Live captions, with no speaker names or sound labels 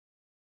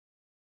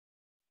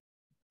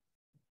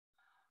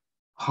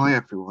Hi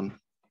everyone,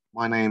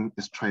 my name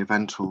is Trey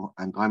Vental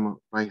and I'm a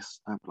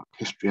race and Black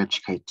history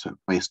educator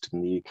based in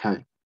the UK.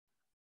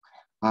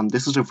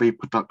 This is a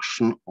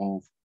reproduction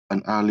of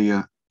an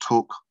earlier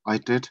talk I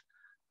did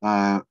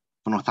for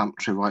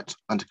Northamptonshire Rights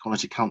and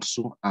Equality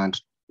Council and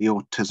the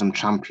Autism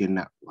Champion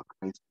Network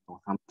based in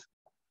Northampton.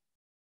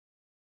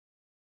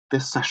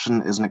 This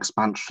session is an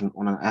expansion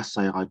on an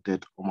essay I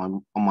did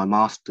on my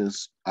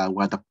master's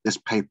where this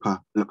paper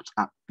looked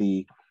at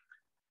the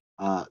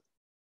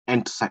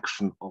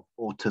intersection of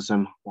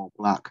autism while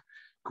Black,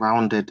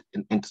 grounded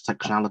in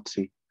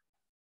intersectionality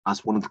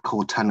as one of the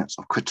core tenets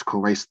of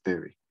critical race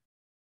theory.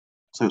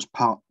 So it's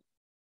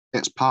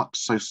part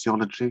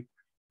sociology,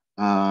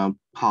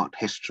 part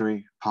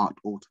history, part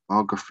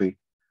autobiography,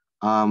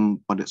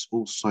 but it's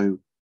also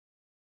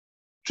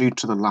due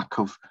to the lack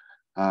of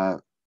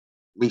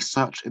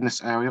research in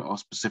this area of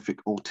specific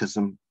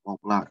autism while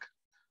Black.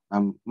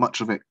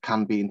 Much of it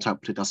can be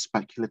interpreted as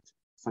speculative.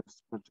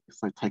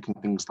 So taking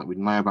things that we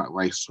know about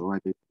race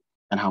already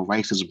and how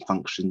racism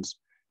functions,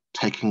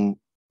 taking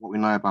what we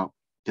know about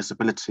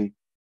disability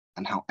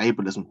and how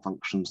ableism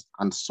functions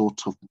and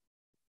sort of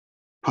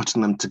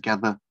putting them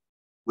together,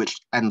 which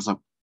ends up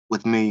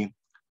with me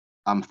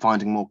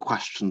finding more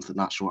questions than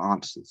actual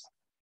answers.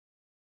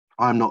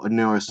 I'm not a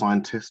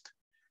neuroscientist,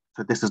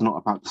 so this is not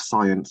about the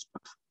science,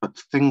 but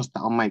things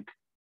that will make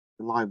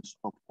the lives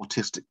of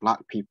autistic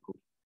Black people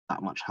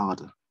that much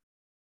harder.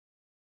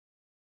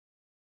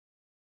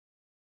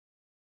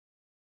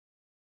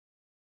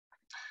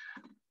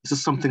 This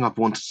is something I've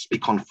wanted to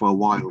speak on for a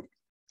while.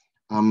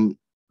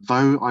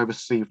 Though I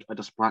received a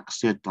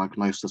dyspraxia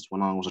diagnosis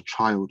when I was a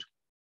child,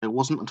 it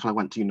wasn't until I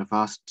went to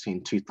university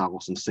in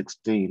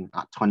 2016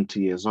 at 20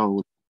 years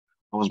old,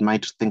 I was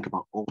made to think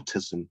about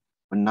autism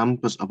when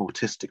numbers of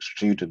autistic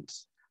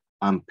students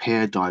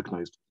peer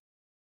diagnosed.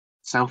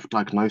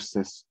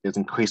 Self-diagnosis is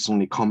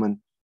increasingly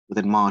common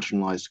within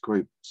marginalized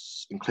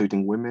groups,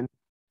 including women,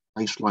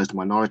 racialized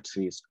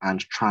minorities,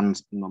 and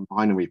trans and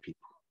non-binary people.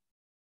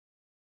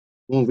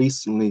 More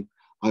recently,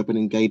 I've been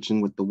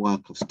engaging with the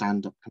work of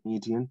stand-up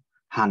comedian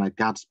Hannah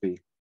Gadsby,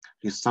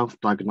 who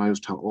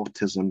self-diagnosed her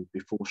autism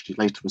before she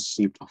later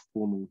received a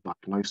formal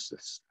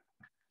diagnosis.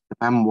 The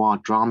memoir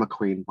Drama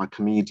Queen by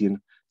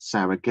comedian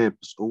Sarah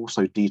Gibbs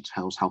also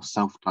details how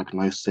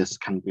self-diagnosis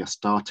can be a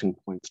starting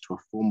point to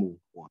a formal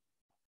one.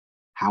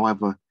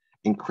 However,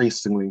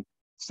 increasingly,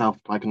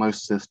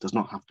 self-diagnosis does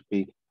not have to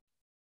be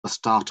the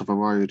start of a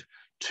road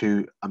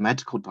to a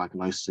medical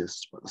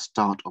diagnosis, but the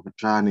start of a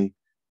journey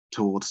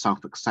towards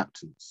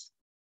self-acceptance.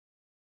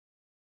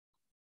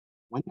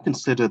 When you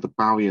consider the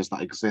barriers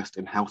that exist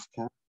in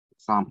healthcare, for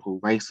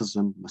example,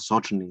 racism,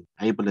 misogyny,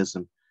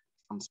 ableism,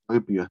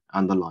 transphobia,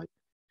 and the like,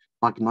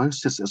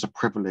 diagnosis is a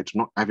privilege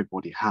not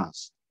everybody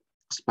has,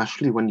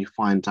 especially when you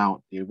find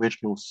out the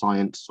original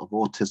science of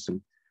autism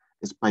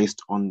is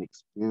based on the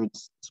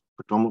experiences of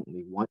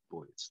predominantly white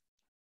boys.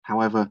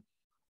 However,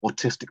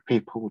 autistic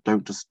people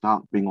don't just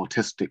start being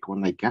autistic when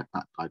they get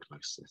that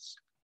diagnosis.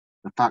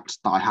 The fact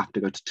that I have to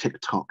go to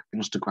TikTok,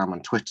 Instagram,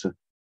 and Twitter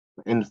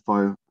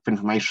for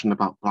information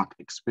about Black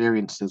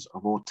experiences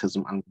of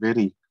autism and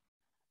really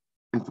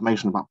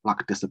information about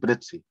Black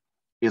disability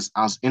is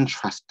as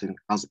interesting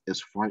as it is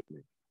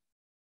frightening.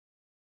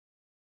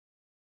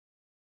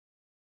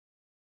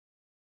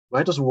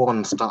 Where does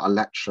one start a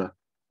lecture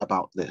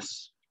about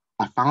this?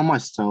 I found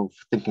myself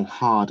thinking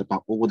hard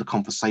about all the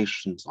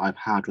conversations I've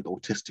had with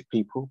autistic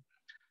people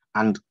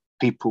and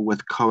people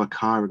with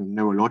co-occurring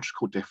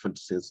neurological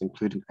differences,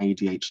 including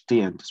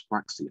ADHD and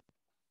dyspraxia.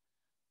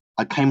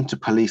 I came to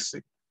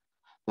policing.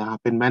 There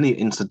have been many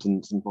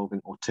incidents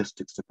involving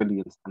autistic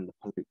civilians and the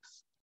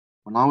police.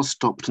 When I was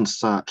stopped and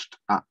searched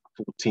at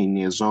 14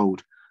 years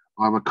old,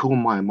 I recall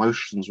my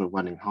emotions were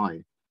running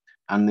high,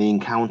 and the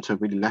encounter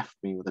really left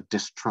me with a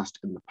distrust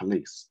in the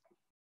police.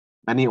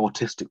 Many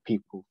autistic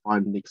people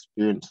find the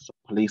experiences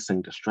of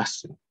policing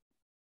distressing.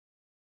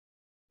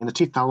 In a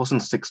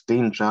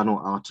 2016 journal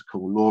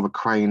article, Laura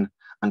Crane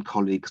and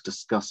colleagues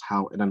discuss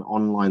how in an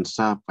online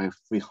survey of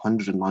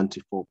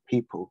 394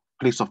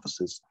 police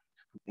officers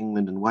from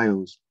England and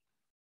Wales,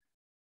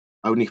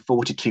 only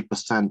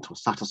 42% were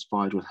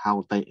satisfied with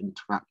how they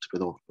interact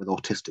with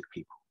autistic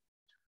people.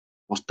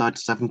 Whilst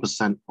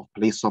 37% of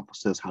police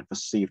officers had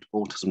received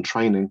autism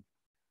training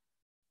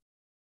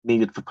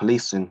needed for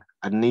policing,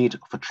 a need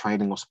for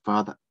training was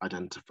further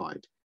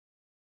identified.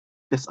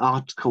 This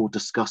article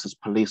discusses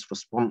police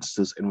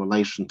responses in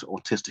relation to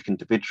autistic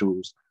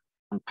individuals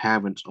and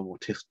parents of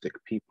autistic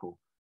people,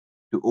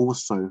 who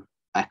also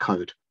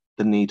echoed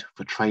the need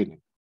for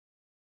training.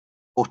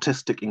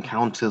 Autistic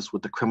encounters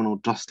with the criminal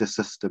justice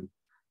system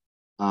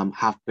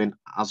have been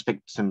as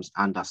victims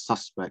and as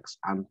suspects,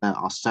 and there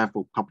are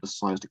several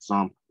publicised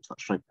examples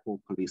that show poor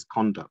police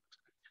conduct.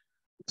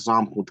 For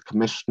example, the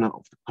Commissioner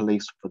of the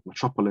Police for the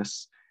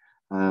Metropolis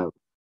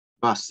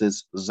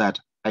versus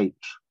ZH.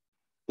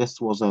 This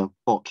was a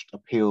botched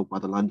appeal by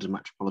the London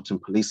Metropolitan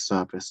Police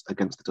Service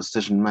against the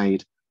decision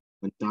made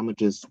when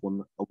damages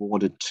were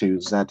awarded to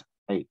ZH,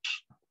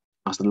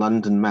 as the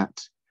London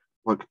Met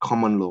broke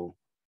common law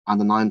and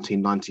the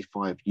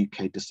 1995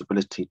 UK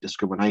Disability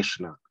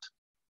Discrimination Act.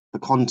 The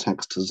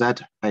context,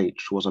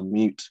 ZH was a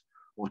mute,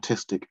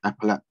 autistic,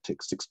 epileptic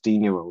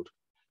 16-year-old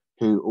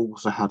who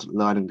also had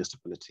learning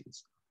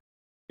disabilities.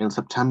 In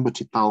September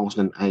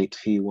 2008,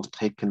 he was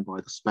taken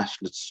by the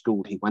specialist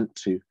school he went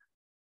to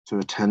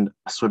attend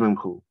a swimming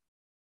pool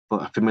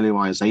for a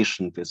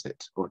familiarization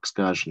visit or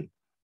excursion.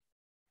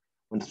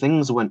 When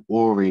things went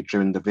awry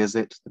during the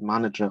visit, the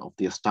manager of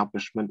the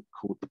establishment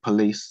called the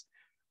police,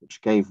 which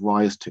gave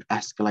rise to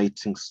an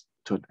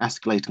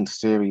escalating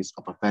series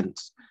of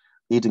events,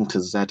 leading to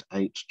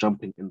ZH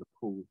jumping in the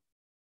pool,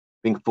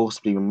 being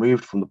forcibly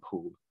removed from the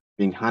pool,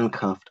 being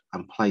handcuffed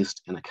and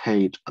placed in a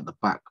cage at the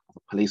back of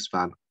a police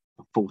van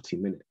for 40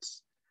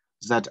 minutes.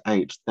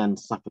 ZH then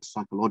suffered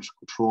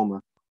psychological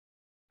trauma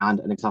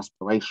and an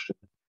exasperation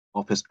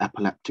of his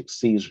epileptic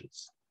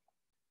seizures.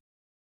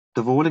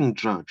 The ruling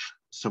judge,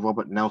 Sir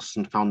Robert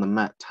Nelson, found the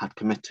Met had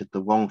committed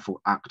the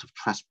wrongful act of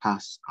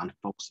trespass and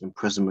false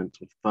imprisonment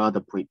with further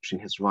breaching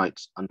his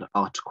rights under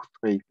Article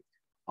 3,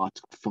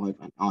 Article 5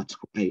 and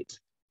Article 8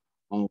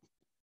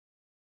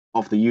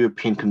 of the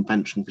European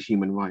Convention for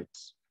Human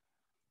Rights,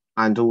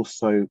 and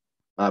also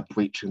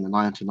breaching the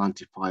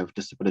 1995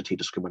 Disability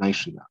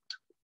Discrimination Act.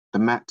 The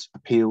Met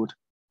appealed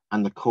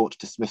and the court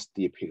dismissed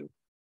the appeal.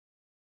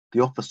 The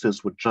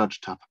officers were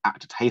judged to have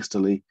acted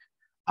hastily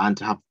and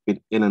to have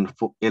been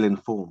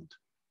ill-informed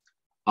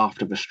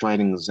after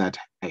restraining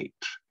ZH.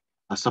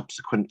 A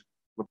subsequent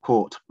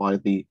report by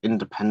the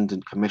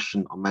Independent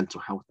Commission on Mental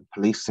Health and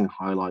Policing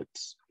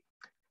highlights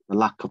the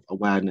lack of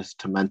awareness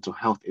to mental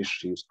health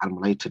issues and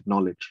related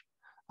knowledge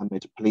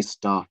amid police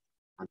staff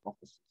and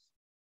officers,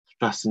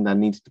 stressing there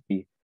needs to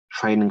be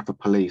training for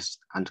police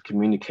and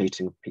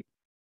communicating with people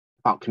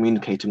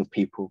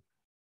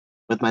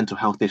with mental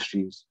health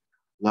issues,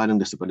 learning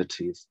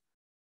disabilities,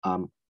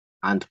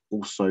 and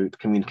also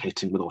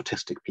communicating with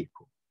autistic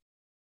people.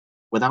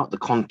 Without the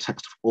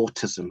context of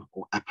autism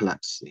or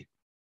epilepsy,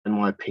 in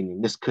my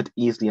opinion, this could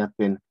easily have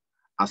been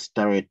as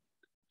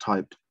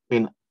stereotyped,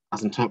 been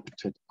as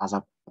interpreted as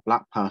a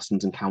Black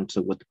person's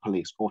encounter with the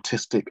police,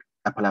 autistic,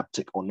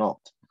 epileptic or not.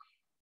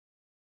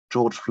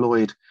 George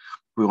Floyd,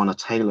 Breonna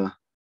Taylor,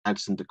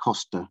 Edson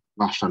DaCosta,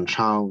 Rashan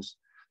Charles,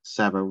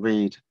 Sarah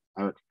Reed,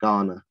 Eric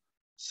Garner,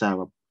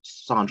 Sandra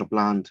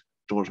Bland,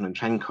 George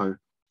Nanchenko,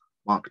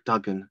 Mark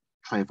Duggan,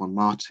 Trayvon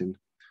Martin,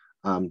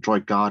 Joy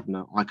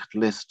Gardner. I could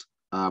list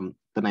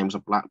the names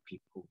of Black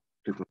people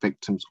who were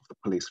victims of the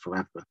police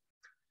forever.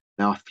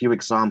 There are a few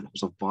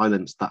examples of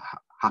violence that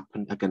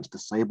happened against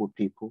disabled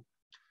people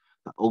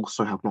that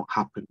also have not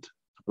happened to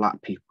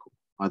Black people,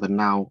 either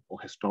now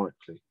or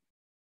historically.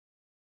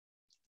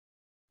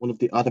 One of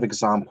the other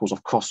examples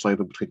of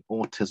crossover between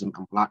autism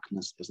and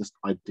Blackness is this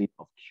idea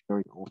of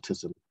curing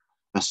autism.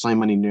 There's so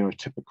many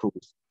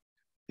neurotypicals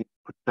that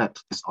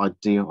project this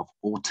idea of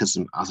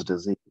autism as a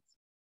disease.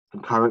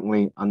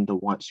 Concurrently, under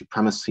white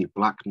supremacy,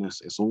 Blackness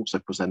is also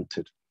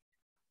presented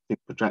with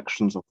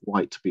projections of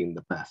white being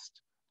the best,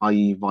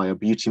 i.e. via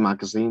beauty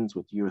magazines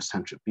with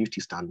Eurocentric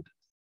beauty standards.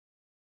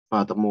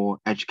 Furthermore,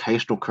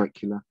 educational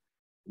curricula,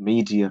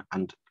 media,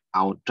 and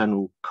our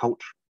general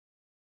culture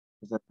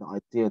present the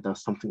idea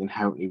there's something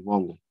inherently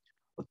wrong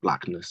with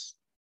Blackness.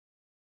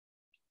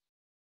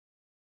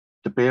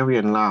 DeBerry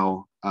and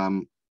Lau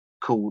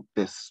called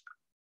this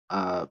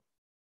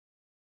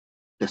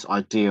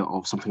idea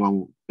of something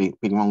wrong,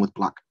 being wrong with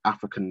Black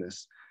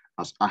Africanness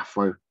as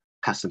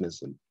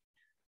Afro-pessimism.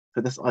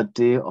 So this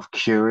idea of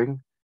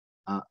curing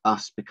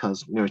us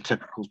because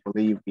neurotypicals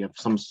believe we have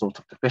some sort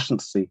of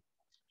deficiency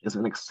is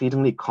an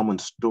exceedingly common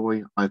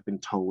story I've been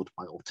told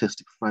by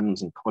autistic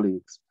friends and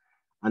colleagues,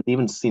 and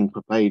even seen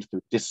pervade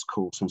through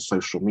discourse on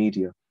social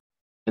media,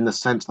 in the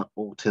sense that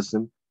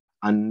autism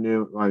and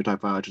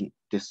neurodivergent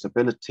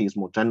disabilities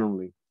more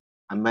generally,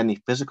 and many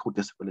physical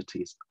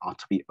disabilities are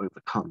to be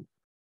overcome,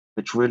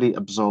 which really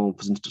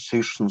absolves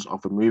institutions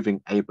of removing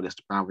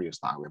ableist barriers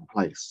that are in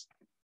place.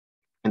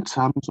 In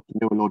terms of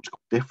neurological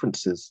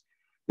differences,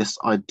 this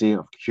idea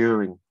of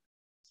curing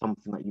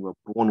something that you were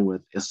born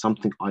with is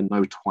something I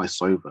know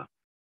twice over,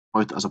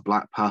 both as a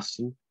Black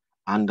person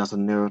and as a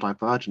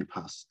neurodivergent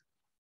person.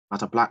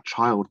 As a Black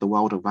child, the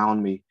world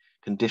around me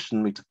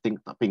conditioned me to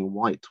think that being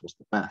white was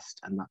the best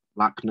and that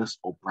Blackness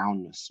or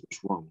brownness was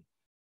wrong.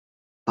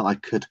 That I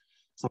could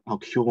somehow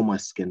cure my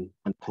skin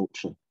and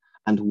culture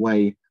and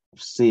way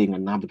of seeing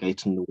and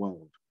navigating the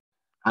world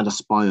and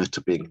aspire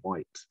to being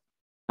white.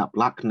 That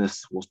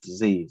Blackness was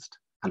diseased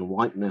and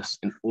whiteness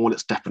in all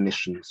its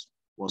definitions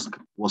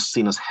was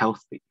seen as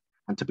healthy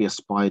and to be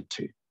aspired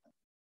to.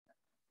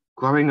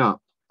 Growing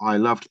up, I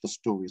loved the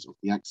stories of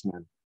the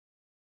X-Men.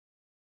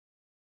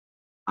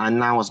 And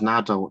now as an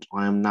adult,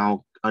 I am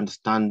now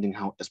understanding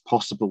how it's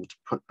possible to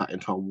put that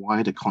into a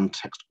wider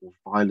context of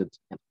violence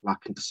against Black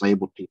and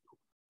disabled people.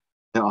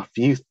 There are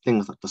few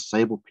things that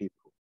disabled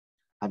people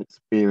have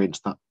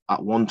experienced that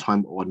at one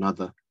time or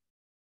another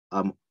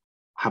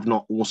have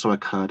not also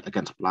occurred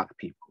against Black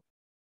people.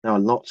 There are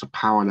lots of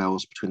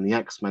parallels between the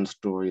X-Men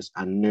stories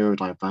and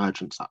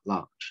neurodivergence at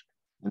large.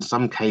 In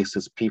some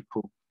cases,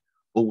 people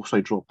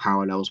also draw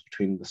parallels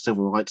between the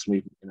civil rights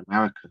movement in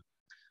America,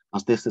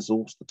 as this is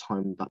also the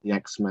time that the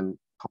X-Men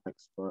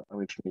comics were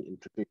originally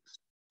introduced.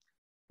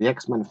 The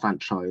X-Men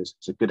franchise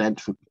is a good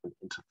entry point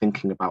into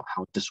thinking about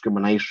how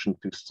discrimination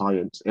through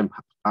science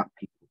impacts Black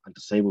people and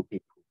disabled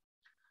people,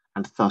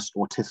 and thus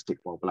autistic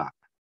while Black.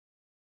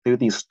 Through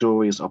these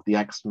stories of the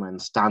X-Men,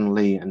 Stan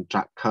Lee and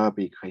Jack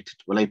Kirby created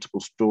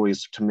relatable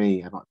stories to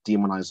me about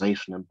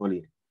demonization and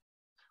bullying,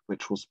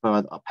 which was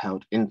further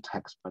upheld in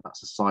text by that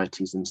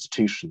society's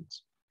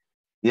institutions.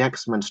 The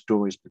X-Men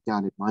stories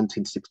began in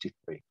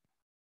 1963.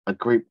 A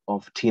group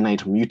of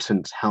teenage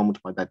mutants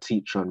helmed by their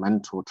teacher and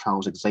mentor,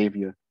 Charles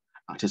Xavier,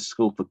 at his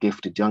school for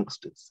gifted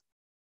youngsters.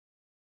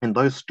 In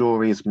those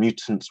stories,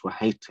 mutants were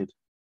hated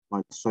by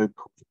the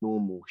so-called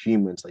normal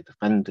humans they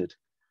defended,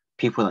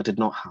 people that did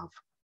not have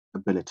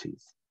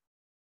abilities.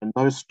 In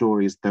those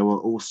stories, there were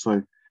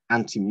also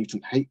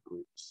anti-mutant hate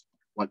groups,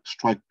 like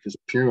Strikers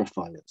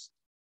Purifiers.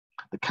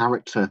 The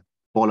character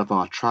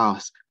Bolivar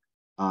Trask,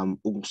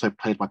 also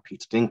played by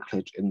Peter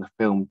Dinklage in the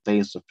film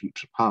Days of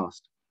Future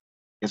Past,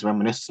 is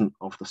reminiscent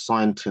of the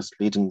scientists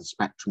leading the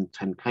Spectrum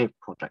 10K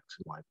project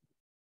in my view.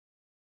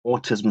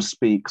 Autism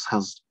Speaks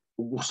has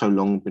also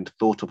long been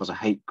thought of as a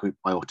hate group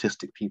by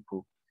autistic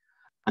people,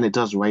 and it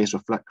does raise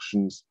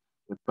reflections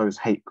with those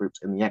hate groups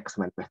in the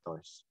X-Men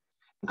mythos,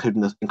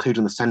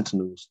 including the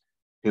Sentinels,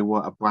 who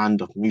were a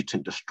brand of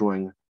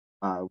mutant-destroying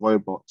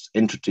robots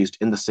introduced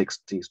in the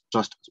 60s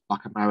just as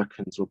Black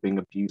Americans were being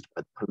abused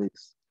by the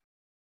police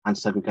and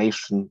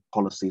segregation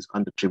policies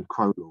under Jim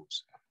Crow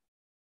laws.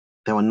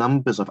 There are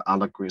numbers of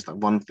allegories that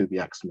run through the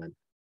X-Men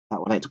that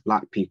relate to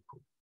Black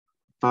people.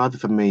 Further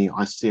for me,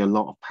 I see a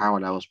lot of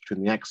parallels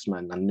between the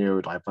X-Men and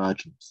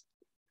neurodivergence.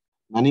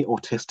 Many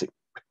autistic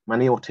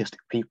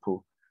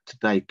people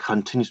today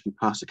continue to be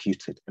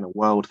persecuted in a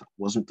world that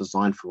wasn't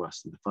designed for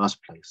us in the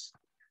first place.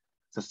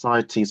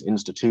 Society's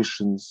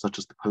institutions, such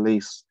as the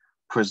police,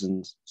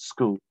 prisons,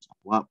 schools,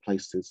 and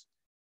workplaces,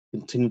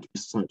 continue to be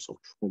sites of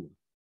trauma.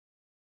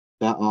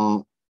 There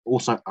are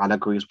also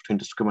allegories between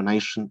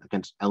discrimination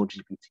against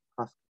LGBT+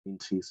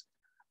 communities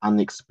and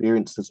the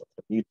experiences of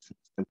the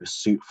mutants in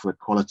pursuit for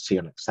equality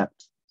and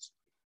acceptance.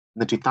 In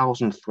the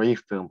 2003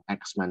 film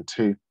X-Men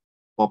 2,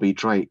 Bobby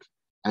Drake,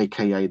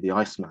 aka the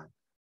Iceman,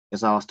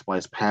 is asked by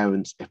his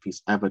parents if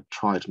he's ever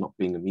tried not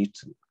being a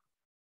mutant.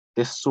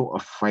 This sort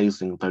of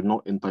phrasing, though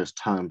not in those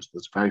terms,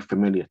 is very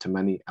familiar to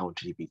many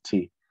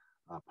LGBT+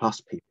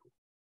 people.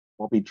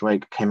 Bobby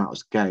Drake came out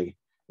as gay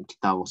in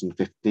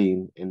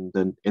 2015 in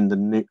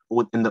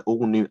the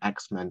all-new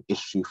X-Men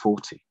issue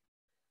 40.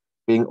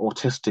 Being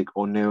autistic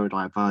or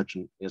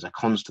neurodivergent is a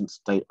constant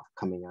state of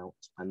coming out,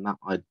 and that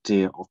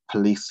idea of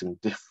policing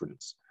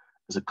difference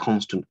is a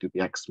constant through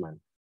the X-Men.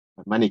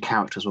 Many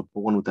characters were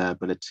born with their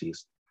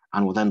abilities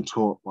and were then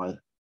taught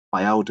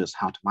by elders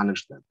how to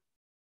manage them.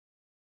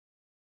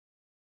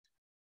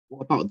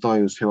 What about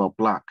those who are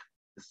Black,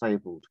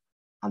 disabled,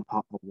 and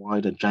part of a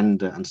wider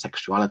gender and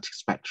sexuality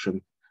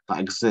spectrum that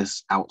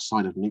exists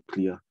outside of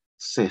nuclear,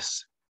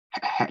 cis,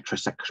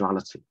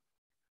 heterosexuality?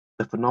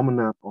 The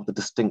phenomena of the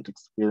distinct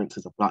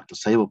experiences of Black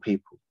disabled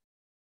people,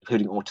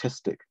 including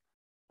autistic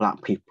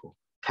Black people,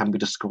 can be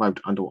described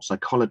under what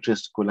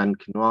psychologist Gwen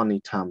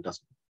Kinrani termed as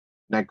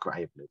Negra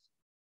ableism.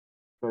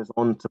 It goes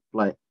on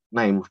to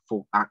name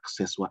 4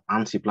 axes where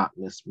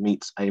anti-Blackness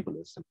meets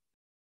ableism.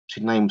 She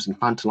names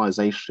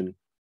infantilization,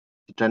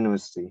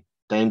 degeneracy,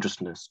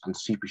 dangerousness, and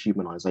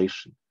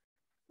superhumanization.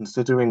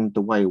 Considering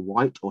the way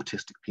white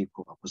autistic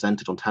people are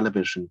presented on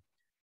television,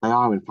 they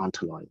are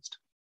infantilized.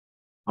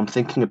 I'm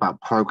thinking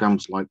about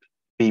programs like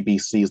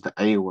BBC's The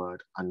A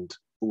Word and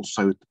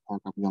also the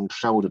program Young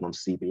Sheldon on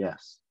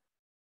CBS.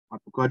 I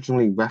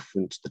begrudgingly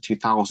reference the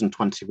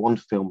 2021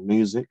 film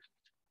Music,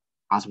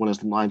 as well as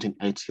the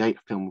 1988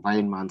 film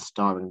Rain Man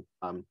starring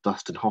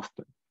Dustin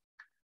Hoffman,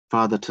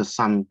 further to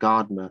Sam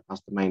Gardner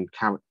as the main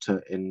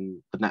character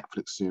in the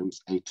Netflix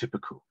series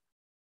Atypical.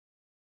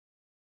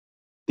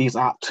 These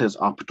actors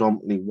are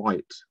predominantly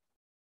white.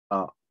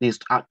 These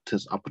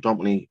actors are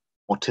predominantly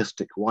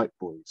autistic white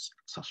boys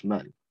 /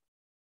 men.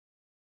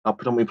 Are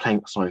predominantly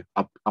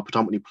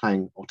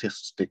playing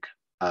autistic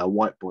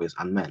white boys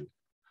and men.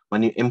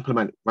 When you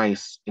implement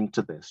race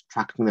into this,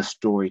 tracking this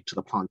story to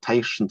the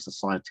plantation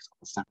societies of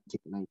the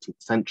 17th and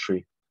 18th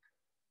century,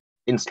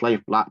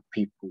 enslaved Black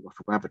people were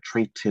forever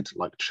treated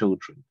like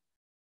children,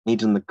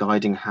 needing the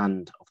guiding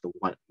hand of the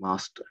white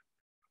master,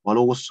 while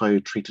also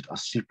treated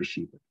as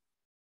superhuman.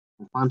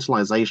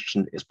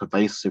 Infantilization is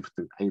pervasive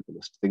through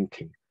ableist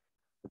thinking,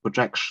 the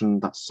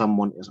projection that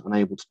someone is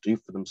unable to do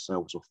for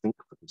themselves or think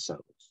for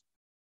themselves.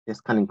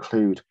 This can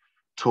include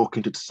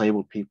talking to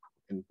disabled people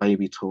in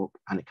baby talk,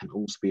 and it can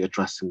also be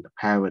addressing the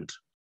parent,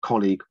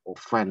 colleague, or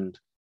friend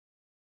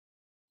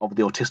of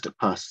the autistic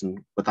person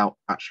without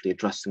actually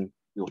addressing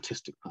the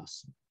autistic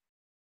person.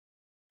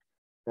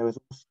 There is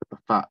also the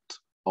fact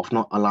of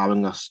not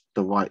allowing us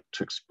the right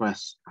to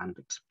express and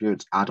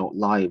experience adult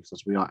lives,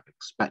 as we are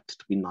expected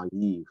to be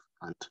naive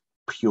and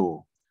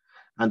pure.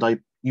 And I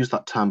use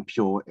that term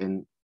pure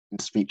in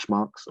speech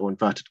marks or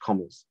inverted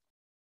commas.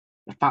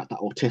 The fact that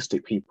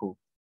autistic people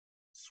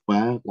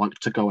swear, like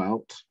to go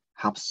out,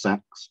 have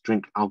sex,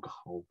 drink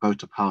alcohol, go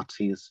to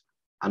parties,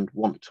 and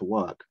want to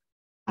work.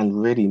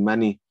 And really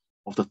many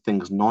of the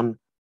things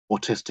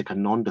non-autistic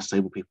and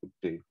non-disabled people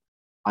do,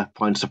 I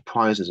find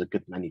surprises a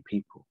good many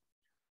people.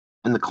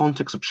 In the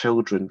context of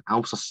children,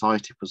 our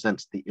society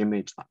presents the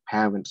image that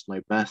parents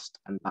know best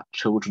and that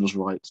children's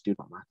rights do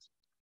not matter.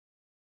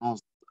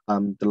 As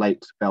the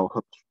late Bell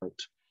Hooks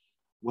wrote,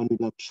 when we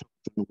love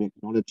children, we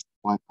acknowledge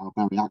by our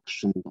very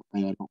action that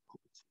they are not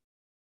property,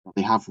 that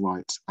they have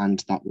rights,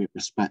 and that we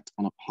respect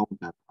and uphold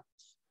their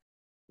rights.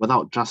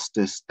 Without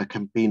justice, there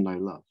can be no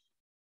love.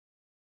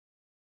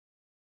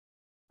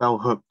 Bell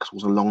Hooks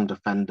was a long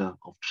defender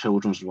of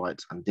children's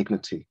rights and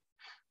dignity.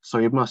 So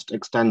we must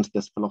extend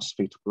this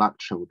philosophy to Black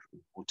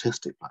children,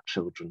 autistic Black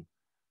children,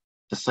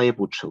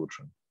 disabled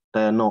children.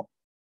 They are not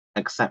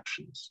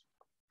exceptions.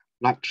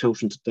 Black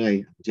children today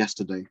and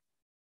yesterday,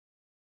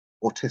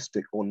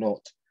 autistic or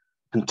not,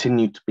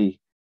 continue to be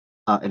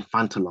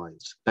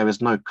infantilized. There is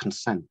no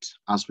consent,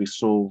 as we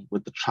saw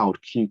with the Child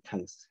Q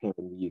case here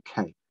in the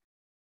UK.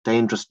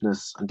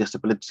 Dangerousness and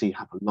disability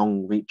have a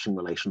long-reaching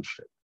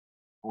relationship.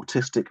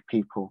 Autistic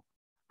people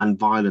and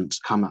violence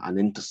come at an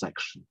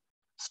intersection.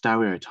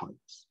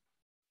 Stereotypes.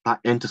 That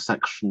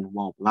intersection,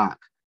 while Black,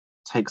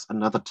 takes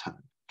another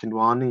turn.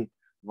 Kinwani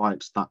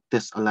writes that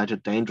this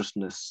alleged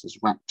dangerousness is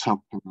wrapped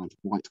up around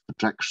white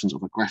projections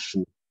of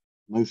aggression,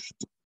 notions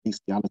of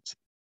bestiality,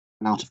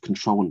 and out of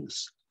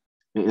controlness.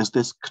 It is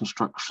this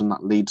construction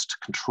that leads to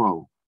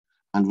control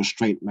and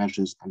restraint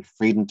measures and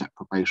freedom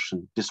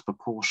deprivation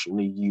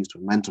disproportionately used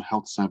when mental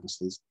health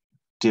services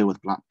deal with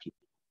Black people.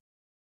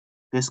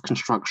 This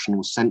construction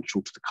was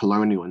central to the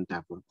colonial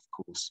endeavour,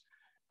 of course,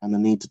 and the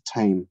need to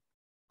tame,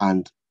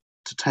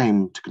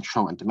 to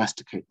control and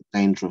domesticate the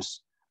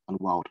dangerous and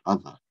wild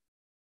other.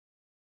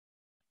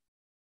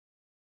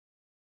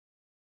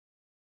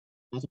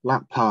 As a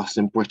Black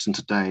person in Britain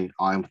today,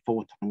 I am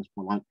 4 times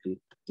more likely to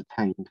be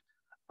detained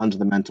under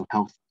the Mental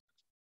Health Act.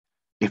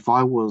 If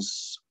I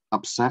was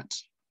upset,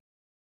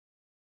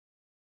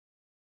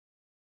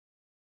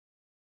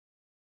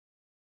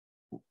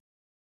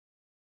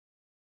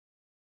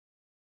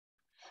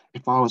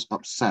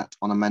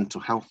 on a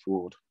mental health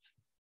ward,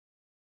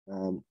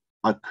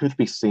 I could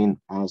be seen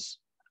as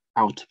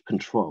out of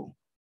control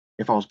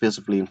if I was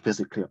visibly and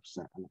physically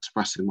upset and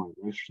expressing my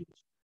emotions.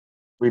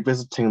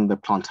 Revisiting the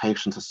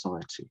Plantation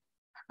Society,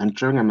 and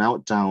during a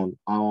meltdown,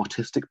 are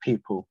autistic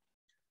people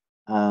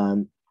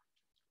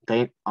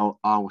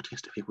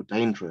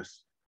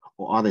dangerous,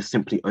 or are they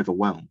simply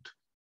overwhelmed?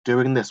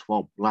 Doing this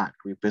while Black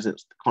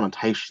revisits the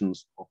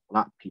connotations of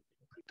Black people,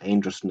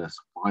 dangerousness,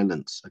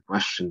 violence,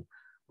 aggression,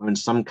 where in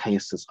some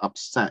cases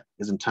upset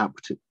is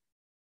interpreted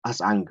as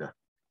anger.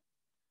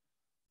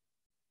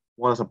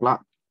 While as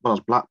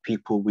Black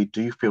people, we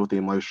do feel the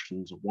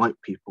emotions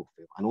white people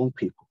feel and all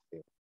people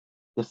feel.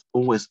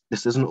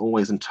 This isn't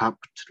always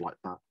interpreted like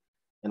that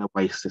in a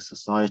racist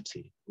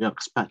society. We are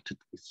expected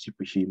to be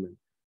superhuman.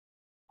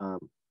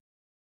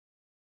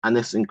 And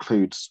this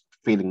includes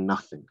feeling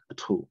nothing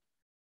at all.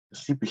 The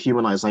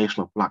superhumanization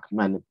of Black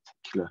men in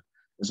particular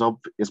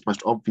is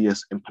most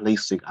obvious in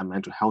policing and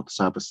mental health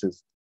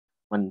services,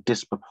 when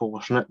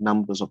disproportionate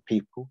numbers of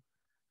people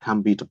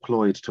can be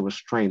deployed to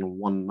restrain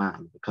one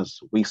man because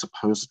we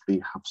supposedly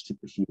have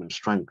superhuman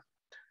strength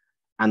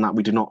and that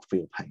we do not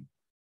feel pain.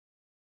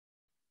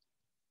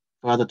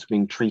 Further to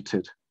being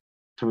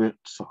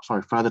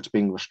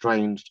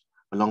restrained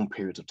for long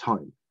periods of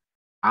time,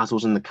 as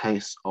was in the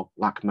case of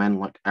Black men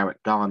like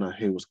Eric Garner,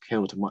 who was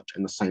killed much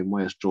in the same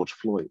way as George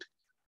Floyd.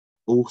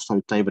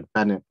 Also David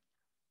Bennett,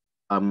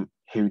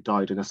 who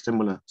died in a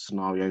similar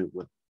scenario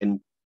in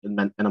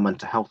a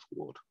mental health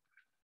ward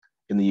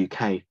in the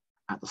UK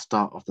at the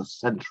start of the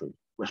century,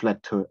 which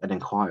led to an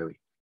inquiry.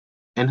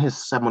 In his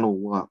seminal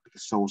work, The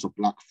Souls of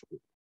Black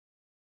Folk,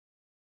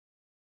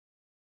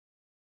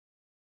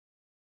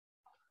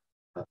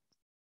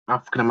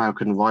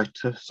 African-American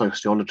writer,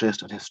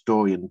 sociologist, and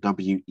historian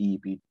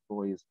W.E.B. Du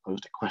Bois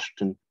posed a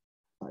question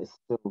that is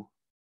still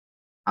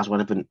as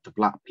relevant to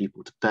Black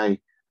people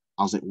today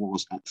as it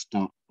was at the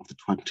start of the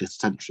 20th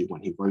century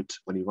when he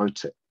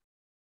wrote it.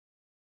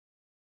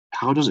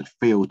 How does it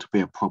feel to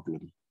be a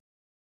problem?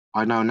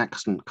 I know an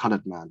excellent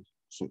coloured man,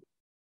 so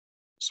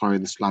sorry,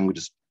 this language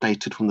is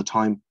dated from the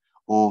time,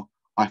 or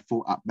I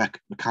fought at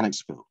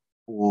Mechanicsville,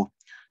 or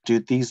do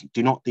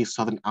not these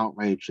Southern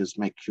outrages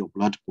make your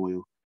blood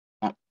boil?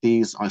 At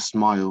these I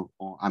smile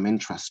or am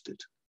interested.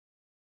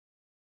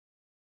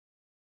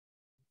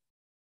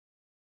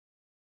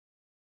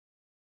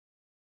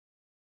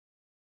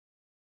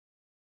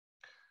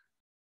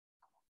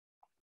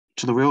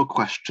 To the real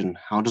question,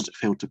 how does it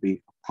feel to be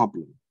a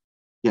problem?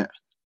 Yet,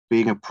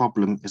 being a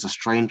problem is a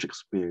strange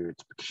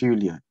experience,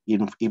 peculiar,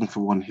 even for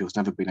one who has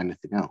never been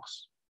anything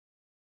else.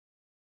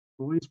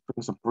 It always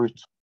brings a brutal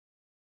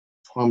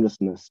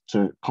timelessness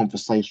to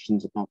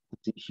conversations about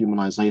the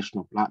dehumanization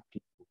of Black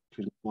people,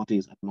 including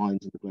bodies and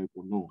minds in the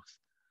global North.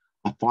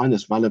 I find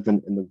this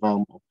relevant in the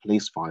realm of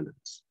police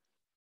violence.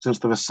 Since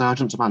the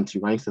resurgence of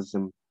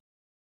anti-racism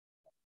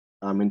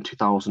in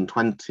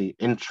 2020,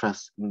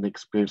 interest in the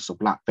experience of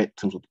Black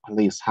victims of the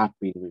police have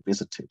been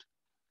revisited.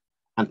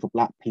 And for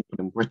Black people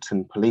in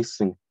Britain,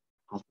 policing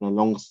has been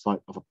alongside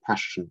of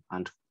oppression.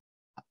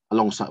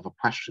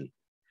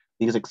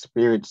 These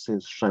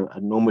experiences show a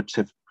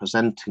normative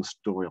presenting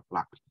story of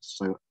Blackness,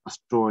 so a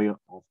story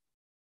of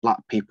Black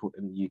people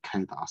in the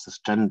UK that are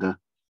cisgender,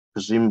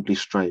 presumably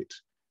straight,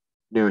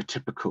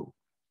 neurotypical,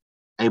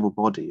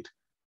 able-bodied,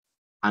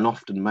 and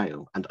often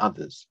male, and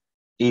others,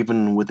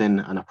 even within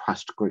an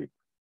oppressed group.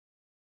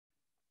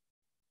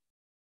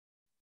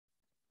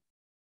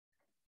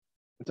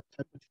 In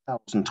September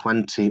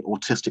 2020,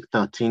 autistic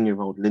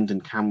 13-year-old Lyndon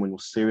Cameron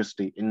was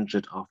seriously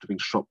injured after being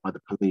shot by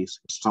the police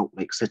in Salt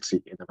Lake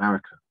City in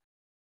America.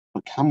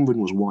 But Cameron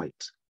was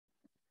white.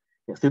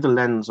 Yet through the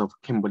lens of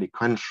Kimberlé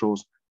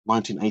Crenshaw's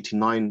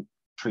 1989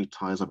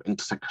 treatise of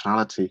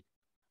intersectionality,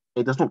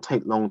 it does not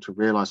take long to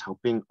realize how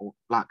being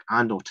Black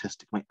and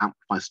autistic may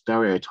amplify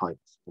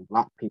stereotypes for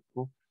Black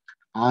people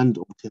and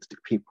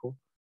autistic people,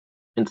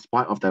 in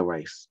spite of their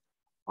race,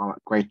 are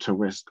at greater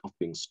risk of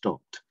being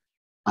stopped.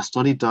 A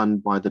study done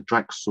by the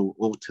Drexel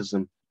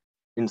Autism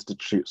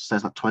Institute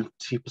says that 20%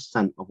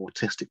 of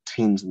autistic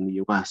teens in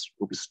the US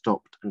will be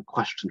stopped and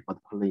questioned by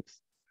the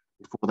police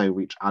before they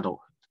reach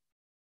adulthood.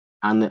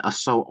 And the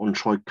assault on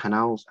Troy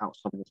Canals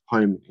outside of his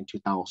home in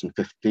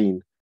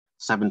 2015,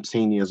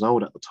 17 years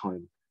old at the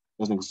time,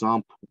 was an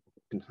example of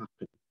what can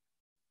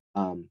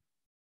happen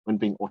when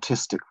being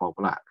autistic while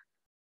Black,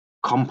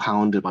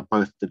 compounded by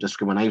both the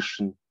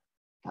discrimination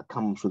that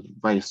comes with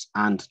race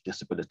and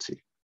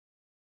disability.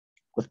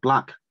 With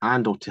Black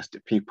and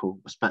autistic people,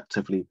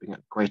 respectively, being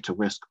at greater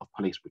risk of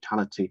police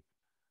brutality,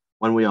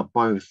 when we are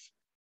both,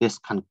 this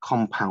can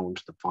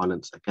compound the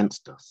violence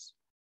against us.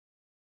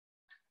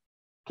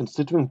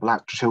 Considering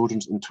Black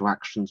children's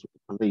interactions with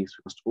the police,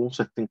 we must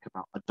also think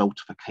about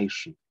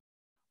adultification,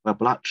 where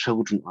Black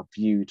children are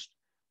viewed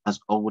as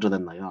older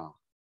than they are.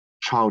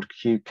 Child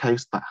Q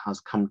case that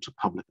has come to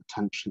public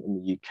attention in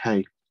the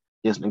UK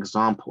is an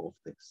example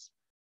of this.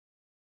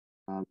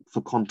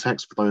 For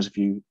context, for those of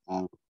you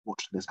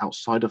watching this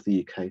outside of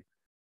the UK,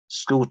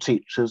 school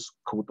teachers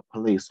called the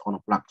police on a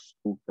Black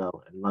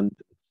schoolgirl in London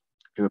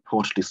who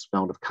reportedly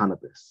smelled of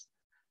cannabis.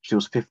 She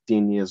was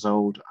 15 years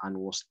old and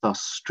was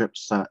thus strip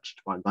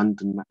searched by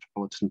London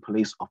Metropolitan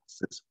Police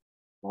officers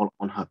while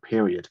on her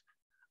period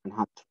and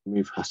had to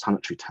remove her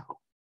sanitary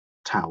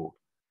towel,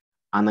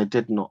 and they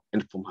did not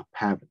inform her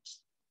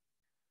parents.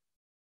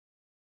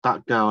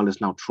 That girl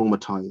is now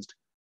traumatized.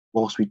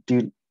 Whilst we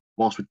do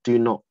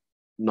not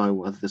know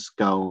whether this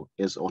girl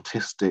is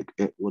autistic,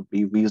 it would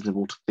be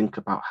reasonable to think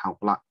about how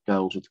Black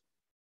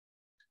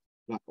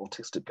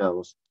autistic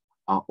girls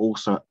are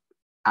also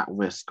at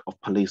risk of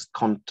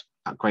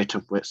at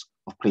greater risk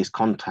of police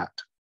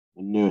contact.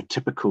 And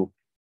neurotypical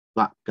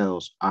Black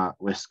girls are at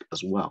risk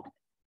as well.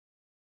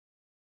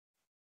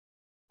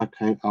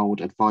 Okay, I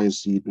would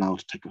advise you now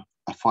to take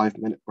a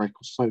 5-minute break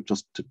or so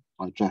just to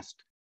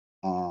digest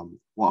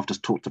what I've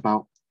just talked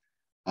about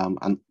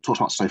and talked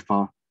about so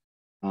far.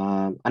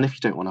 And if you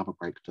don't want to have a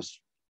break, just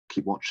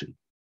keep watching.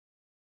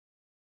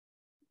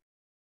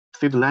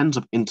 Through the lens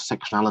of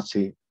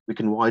intersectionality, we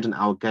can widen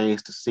our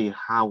gaze to see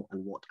how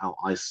and what our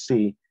eyes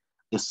see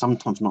is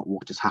sometimes not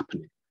what is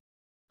happening.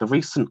 The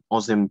recent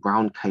Autism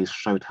Brown case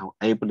showed how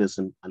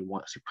ableism and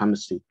white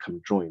supremacy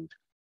come joined.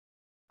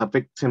 A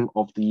victim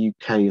of the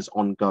UK's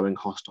ongoing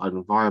hostile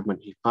environment,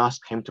 he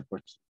first came to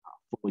Britain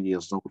at 4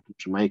 years old from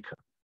Jamaica.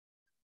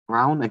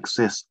 Brown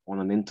exists on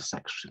an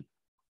intersection: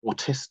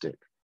 autistic,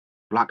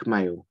 Black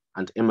male,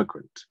 and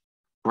immigrant.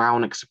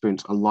 Brown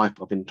experienced a life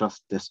of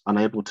injustice,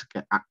 unable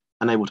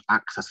to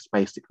access his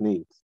basic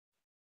needs,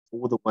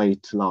 all the way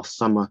to last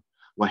summer,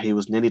 where he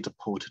was nearly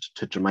deported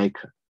to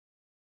Jamaica.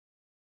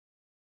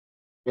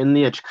 In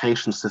the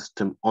education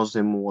system,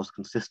 autism was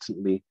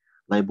consistently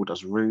labelled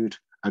as rude,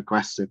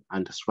 aggressive,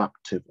 and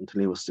disruptive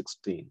until he was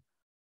 16.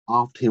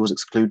 After he was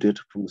excluded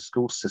from the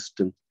school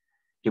system,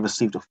 he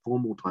received a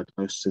formal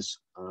diagnosis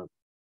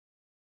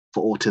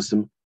for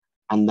autism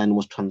and then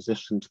was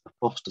transitioned to the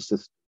foster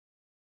system,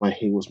 where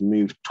he was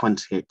moved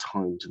 28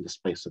 times in the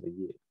space of a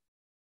year.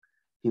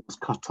 He was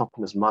cut off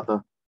from his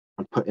mother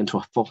and put into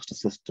a foster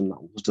system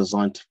that was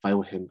designed to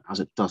fail him, as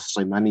it does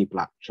so many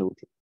Black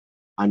children,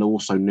 and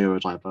also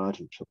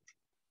neurodivergent children.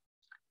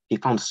 He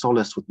found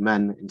solace with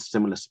men in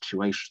similar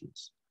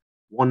situations.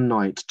 One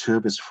night, 2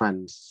 of his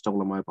friends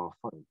stole a mobile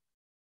phone.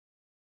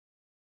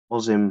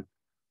 Autism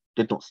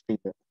did not see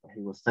it, but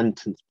he was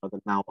sentenced by the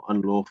now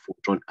unlawful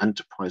joint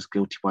enterprise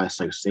guilty by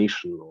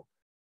association law,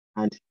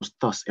 and he was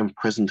thus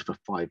imprisoned for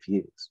 5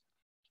 years.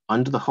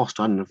 Under the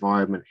hostile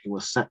environment, he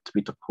was set to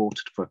be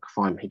deported for a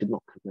crime he did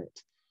not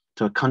commit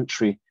to a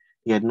country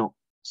he had not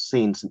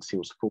seen since he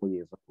was 4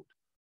 years old.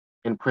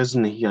 In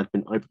prison, he had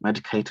been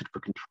over-medicated for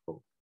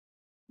control.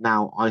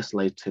 Now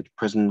isolated,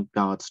 prison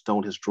guards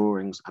stole his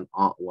drawings and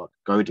artwork,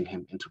 goading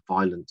him into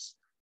violence.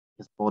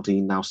 His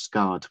body now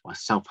scarred by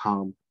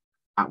self-harm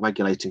at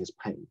regulating his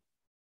pain.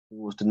 He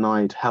was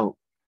denied help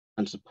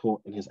and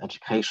support in his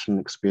education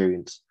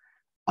experience,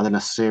 and then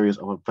a series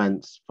of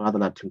events further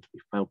led him to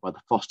be failed by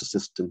the foster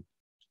system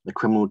the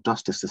criminal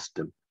justice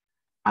system,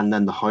 and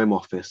then the Home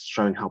Office,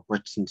 showing how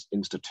Britain's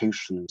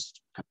institutions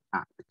can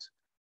act.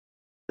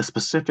 The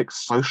specific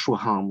social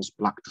harms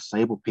Black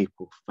disabled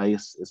people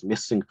face is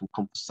missing from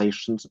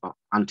conversations about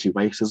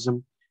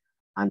anti-racism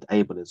and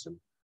ableism,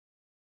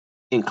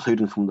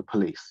 including from the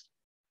police.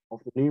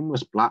 Of the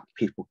numerous Black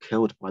people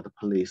killed by the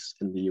police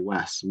in the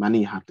US,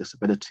 many had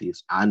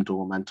disabilities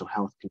and/or mental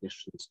health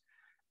conditions,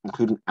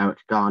 including Eric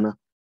Garner,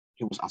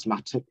 who was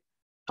asthmatic,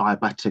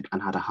 diabetic,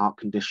 and had a heart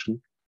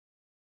condition,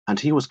 and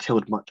he was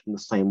killed much in the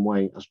same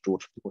way as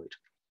George Floyd.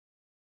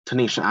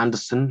 Tanisha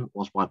Anderson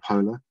was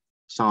bipolar,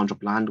 Sandra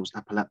Bland was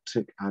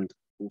epileptic and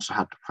also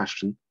had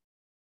depression,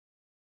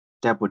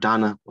 Deborah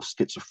Danner was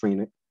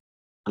schizophrenic,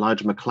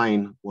 Elijah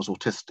McClain was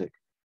autistic,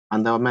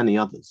 and there are many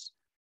others.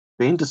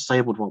 Being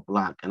disabled while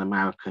Black in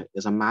America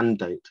is a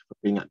mandate for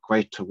being at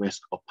greater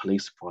risk of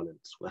police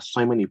violence, where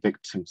so many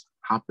victims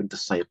have been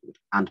disabled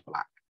and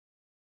Black.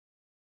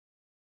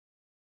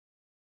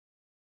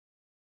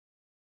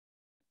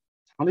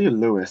 Talia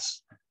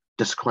Lewis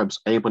describes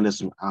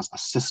ableism as a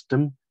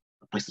system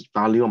that places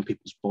value on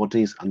people's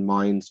bodies and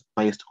minds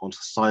based on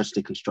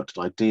societally constructed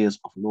ideas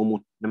of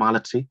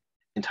normality,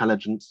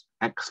 intelligence,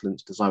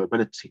 excellence,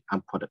 desirability,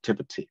 and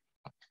productivity.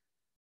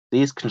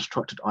 These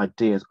constructed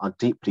ideas are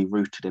deeply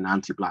rooted in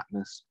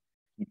anti-Blackness,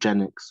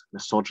 eugenics,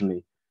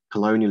 misogyny,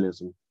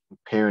 colonialism,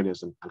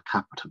 imperialism, and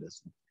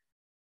capitalism.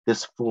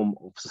 This form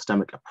of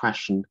systemic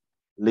oppression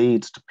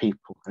leads to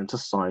people and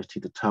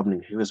society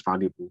determining who is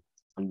valuable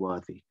and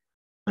worthy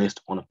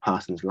based on a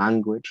person's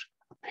language,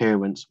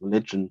 appearance,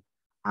 religion,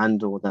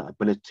 and/or their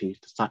ability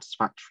to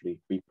satisfactorily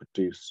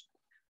reproduce,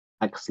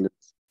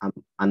 excellence,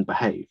 and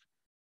behave.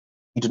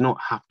 You do not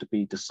have to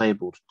be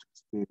disabled to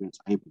experience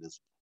ableism.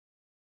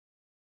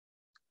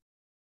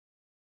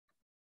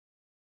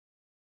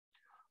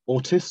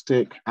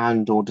 Autistic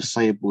and/or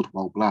disabled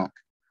while Black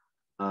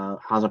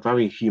has a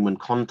very human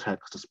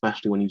context,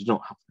 especially when you do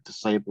not have to be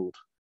disabled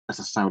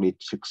necessarily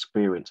to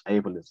experience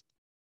ableism.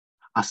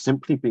 As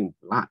simply being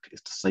Black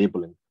is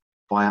disabling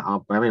via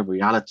our very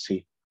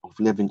reality of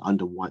living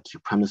under white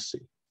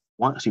supremacy.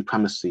 White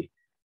supremacy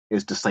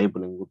is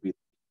disabling would be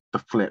the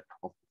flip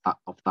of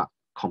that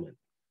comment.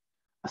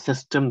 A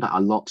system that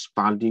allots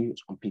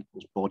values on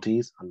people's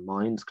bodies and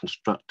minds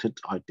constructed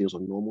ideals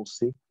of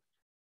normalcy,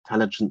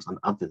 intelligence, and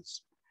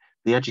others.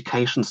 The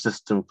education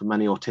system for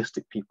many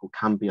autistic people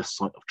can be a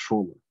site of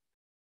trauma.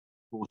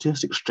 For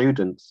autistic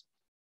students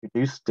who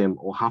do STEM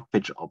or have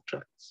fidget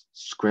objects,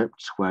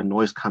 script, wear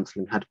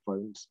noise-cancelling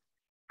headphones,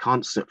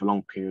 can't sit for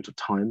long periods of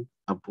time,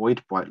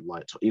 avoid bright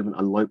lights, or even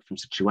elope from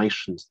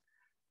situations,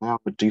 they are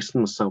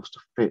reducing themselves to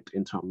fit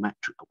into a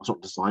metric that was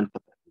not designed for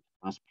them in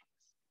the first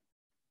place.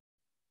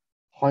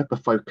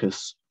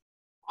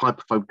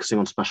 Hyper-focusing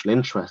on special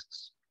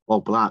interests,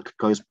 while Black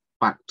goes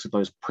back to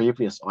those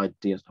previous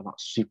ideas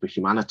about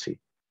superhumanity.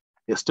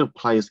 It still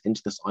plays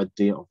into this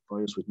idea of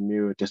those with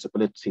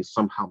neurodisabilities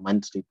somehow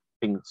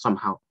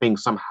being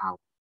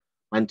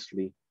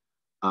mentally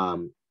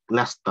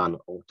less than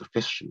or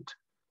deficient,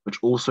 which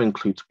also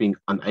includes being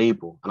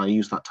unable, and I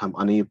use that term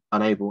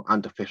unable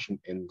and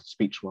deficient in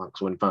speech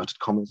marks or inverted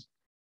commas,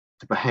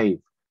 to behave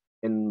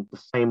in the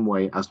same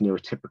way as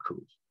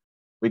neurotypicals.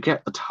 We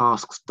get the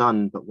tasks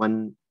done, but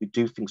when we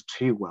do things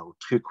too well,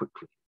 too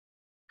quickly,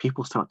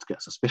 people start to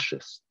get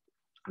suspicious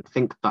and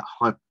think that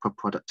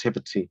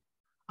hyperproductivity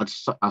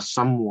are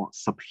somewhat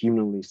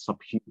subhumanly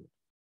subhuman.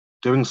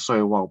 Doing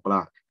so while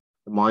Black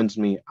reminds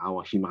me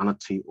our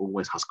humanity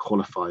always has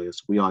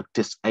qualifiers. We are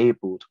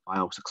disabled by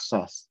our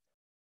success,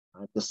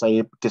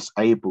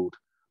 disabled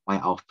by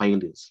our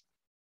failures.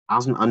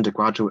 As an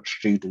undergraduate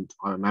student,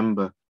 I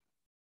remember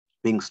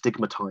being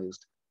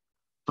stigmatized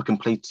for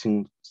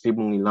completing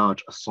seemingly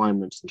large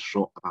assignments in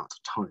short amounts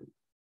of time.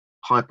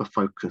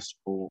 Hyperfocus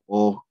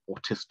or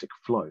autistic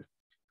flow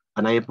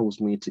enables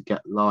me to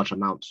get large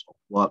amounts of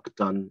work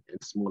done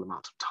in small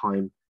amounts of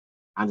time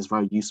and is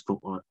very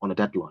useful on a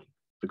deadline.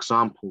 For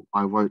example,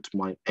 I wrote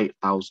my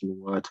 8,000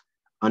 word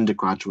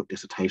undergraduate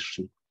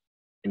dissertation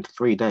in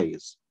 3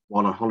 days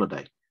while on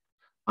holiday.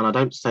 And I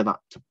don't say that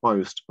to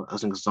boast, but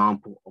as an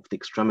example of the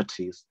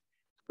extremities to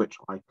which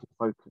I can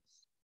focus.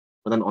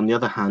 But then on the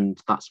other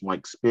hand, that's my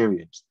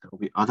experience. There will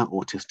be other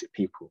autistic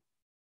people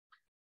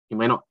who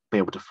may not be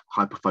able to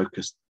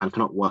hyper-focus and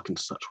cannot work in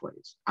such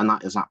ways. And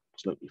that is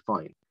absolutely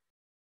fine.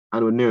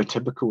 And when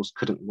neurotypicals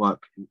couldn't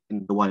work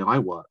in the way I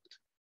worked,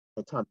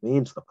 they turned me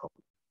into the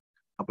problem.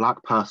 A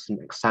Black person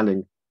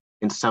excelling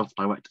in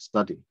self-directed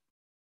study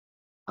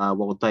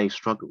while they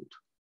struggled.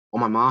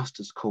 On my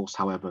master's course,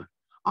 however,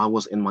 I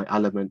was in my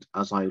element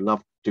as I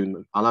loved doing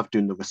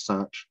the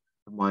research,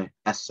 my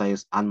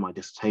essays and my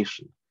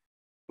dissertation.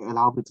 It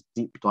allowed me to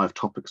deep dive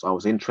topics I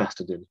was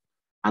interested in.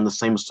 And the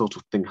same sort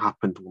of thing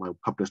happened when I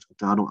published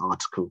a journal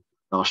article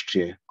last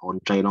year on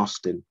Jane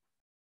Austen,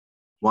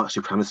 white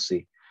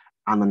supremacy,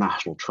 and the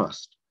National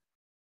Trust.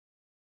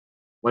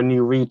 When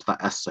you read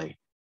that essay,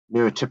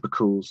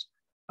 neurotypicals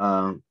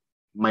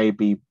may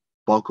be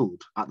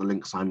boggled at the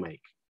links I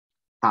make.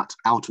 That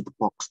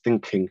out-of-the-box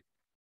thinking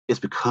is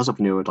because of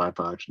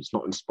neurodivergence,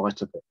 not in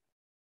spite of it.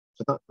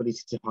 So that ability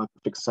to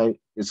hyperfixate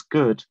is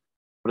good,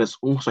 but it's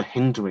also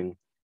hindering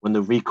when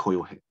the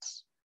recoil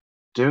hits.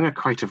 During a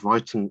creative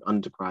writing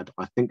undergrad,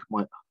 I think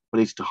my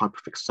ability to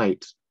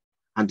hyperfixate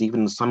and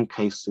even in some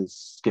cases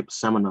skip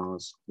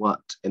seminars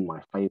worked in my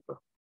favor.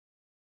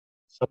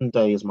 Some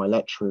days my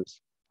lecturers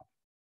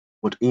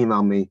would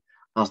email me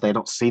as they had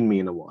not seen me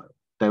in a while.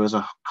 There is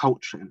a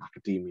culture in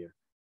academia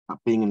that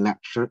being in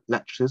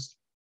lectures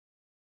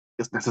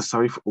is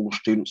necessary for all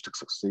students to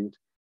succeed.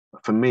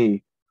 But for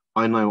me,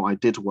 I know I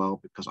did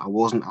well because I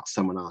wasn't at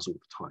seminars all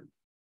the time.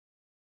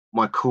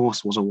 My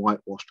course was a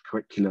whitewashed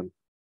curriculum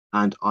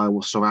and I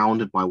was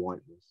surrounded by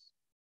whiteness.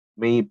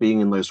 Me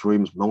being in those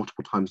rooms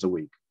multiple times a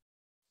week,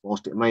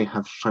 whilst it may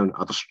have shown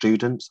other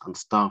students and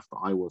staff that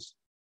I was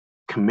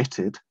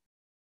committed,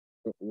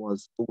 it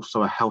was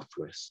also a health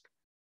risk,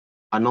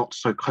 a not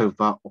so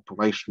covert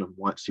operation of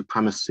white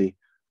supremacy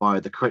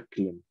via the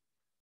curriculum.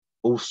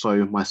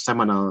 Also, my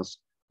seminars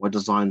were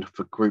designed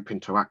for group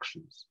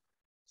interactions.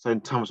 So in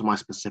terms of my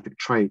specific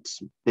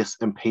traits, this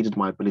impeded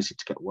my ability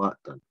to get work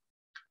done.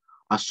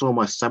 I saw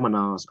my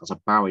seminars as a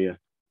barrier to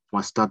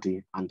my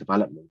study and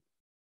development,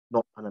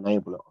 not an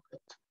enabler of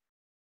it.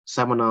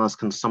 Seminars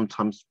can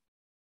sometimes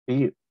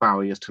be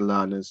barriers to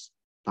learners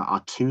that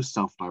are too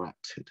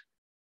self-directed,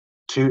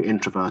 too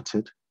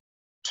introverted,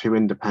 too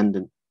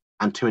independent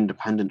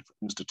for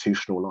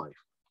institutional life.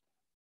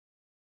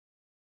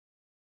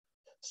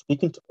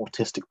 Speaking to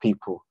autistic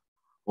people,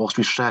 whilst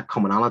we share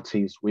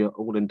commonalities, we are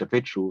all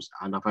individuals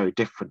and are very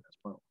different as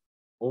well.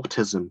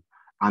 Autism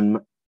and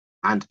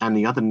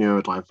any other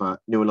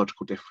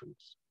neurological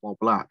difference, while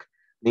Black,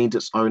 needs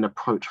its own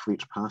approach for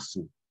each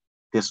person.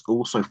 This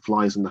also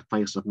flies in the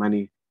face of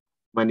many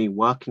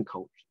working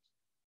cultures,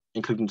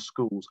 including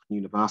schools and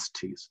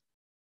universities.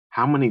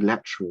 How many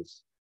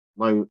lecturers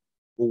know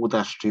all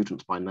their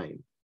students by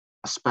name,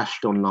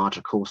 especially on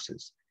larger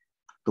courses?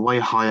 The way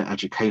higher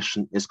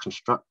education is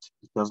constructed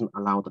doesn't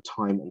allow the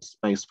time and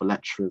space for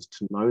lecturers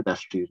to know their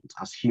students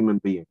as human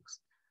beings,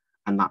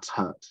 and that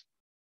hurts.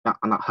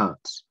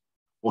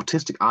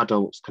 Autistic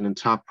adults can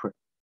interrupt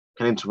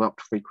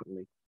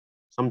frequently.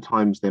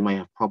 Sometimes they may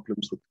have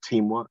problems with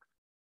teamwork,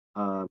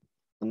 and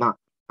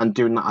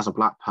doing that as a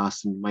Black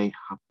person may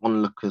have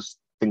onlookers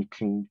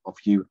thinking of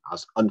you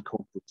as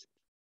uncooperative.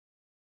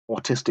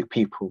 Autistic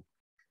people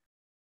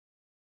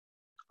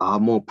are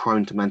more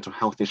prone to mental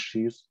health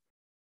issues,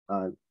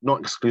 not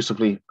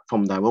exclusively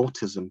from their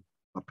autism,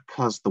 but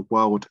because the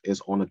world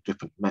is on a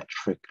different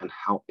metric and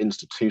how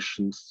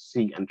institutions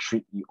see and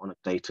treat you on a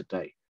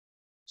day-to-day.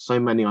 So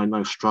many I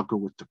know struggle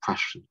with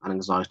depression and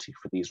anxiety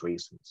for these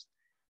reasons.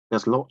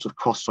 There's lots of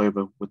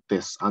crossover with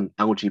this and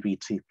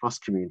LGBT plus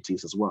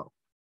communities as well,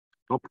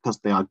 not because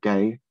they are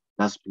gay,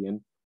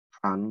 lesbian,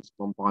 trans,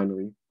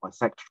 non-binary,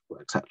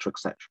 bisexual,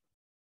 etc.,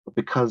 but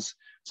because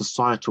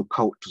societal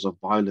cultures of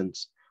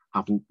violence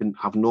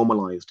have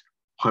normalized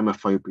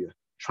homophobia,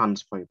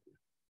 transphobia,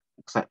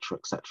 etc.,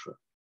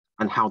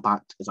 and how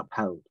that is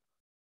upheld.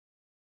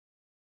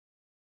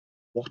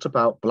 What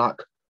about Black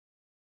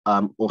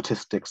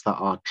autistics that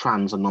are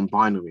trans and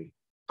non-binary,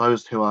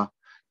 those who are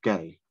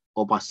gay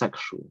or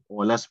bisexual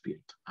or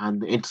lesbian,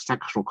 and the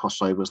intersectional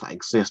crossovers that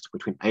exist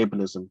between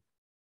ableism,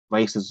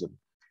 racism,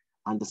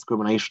 and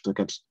discrimination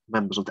against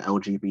members of the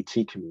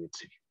LGBT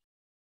community,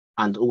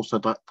 and also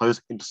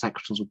those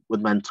intersections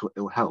with mental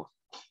ill health?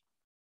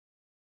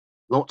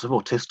 Lots of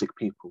autistic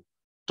people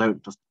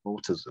don't just have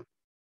autism.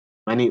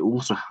 Many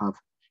also have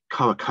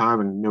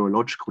co-occurring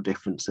neurological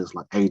differences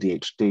like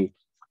ADHD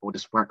or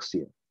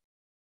dyspraxia,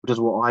 which is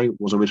what I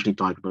was originally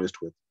diagnosed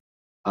with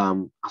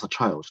as a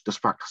child,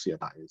 dyspraxia,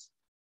 that is.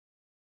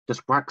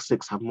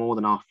 Dyspraxics have more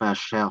than our fair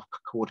share of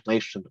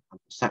coordination and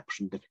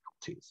perception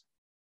difficulties.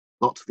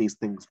 Lots of these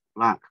things,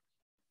 Black,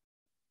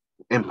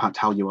 impact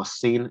how you are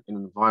seen in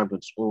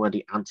environments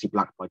already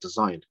anti-Black by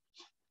design.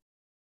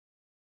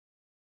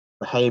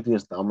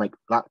 Behaviors that will make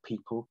Black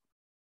people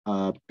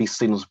be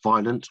seen as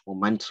violent or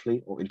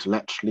mentally or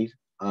intellectually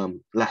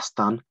less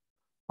than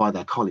by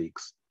their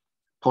colleagues,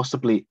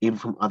 possibly even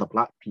from other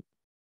Black people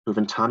who've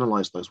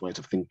internalized those ways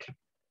of thinking.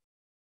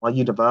 My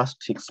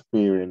university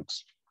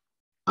experience,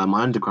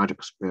 my undergraduate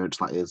experience,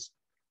 that is,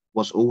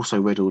 was also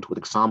riddled with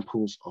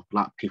examples of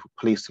Black people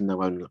policing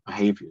their own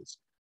behaviors,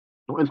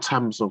 not in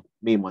terms of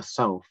me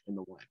myself in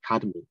the white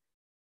academy,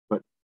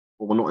 but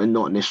not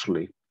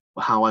initially,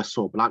 but how I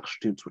saw Black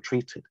students were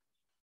treated.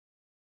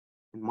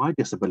 In my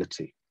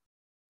disability,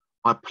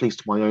 I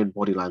policed my own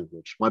body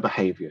language, my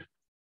behavior,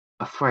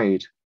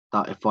 afraid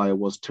that if I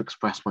was to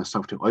express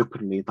myself too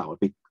openly, that would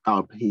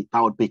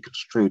be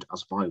construed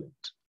as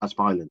violent.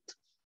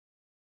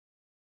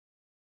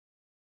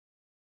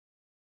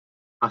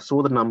 I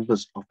saw the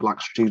numbers of Black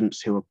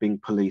students who were being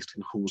policed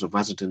in halls of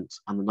residence,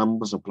 and the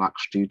numbers of Black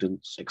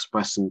students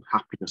expressing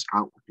happiness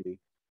outwardly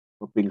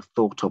were being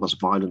thought of as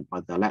violent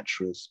by their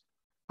lecturers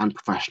and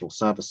professional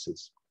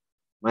services.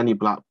 Many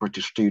Black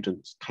British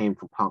students came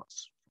from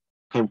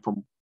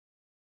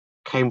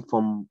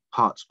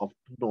parts of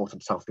North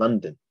and South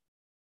London,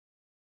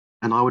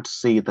 and I would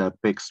see their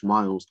big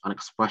smiles and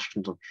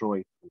expressions of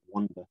joy and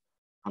wonder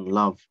and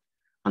love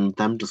and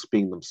them just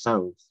being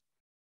themselves,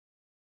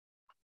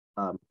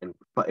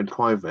 but in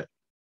private.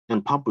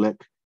 In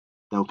public,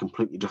 they were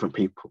completely different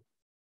people.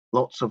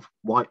 Lots of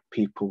white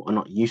people are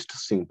not used to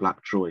seeing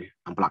Black joy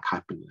and Black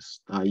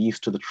happiness. They're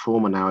used to the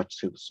trauma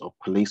narratives of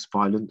police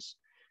violence,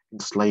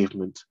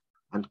 enslavement,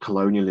 and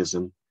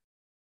colonialism,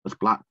 with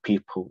Black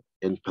people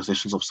in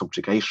positions of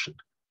subjugation.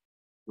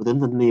 Within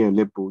the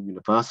neoliberal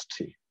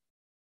university,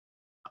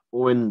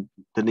 or in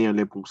the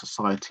neoliberal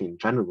society in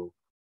general,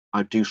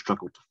 I do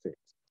struggle to fit.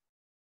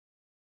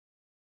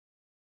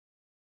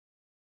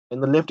 In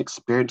the lived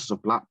experiences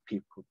of Black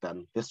people,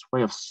 then, this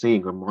way of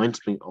seeing reminds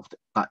me of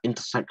that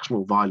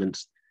intersectional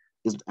violence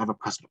is an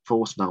ever-present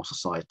force in our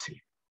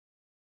society.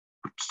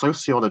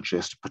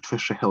 Sociologist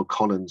Patricia Hill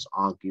Collins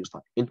argues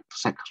that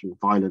intersectional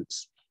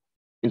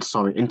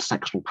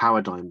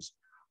paradigms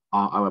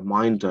are a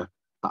reminder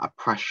that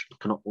oppression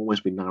cannot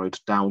always be narrowed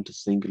down to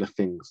singular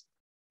things,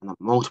 and that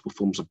multiple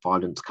forms of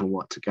violence can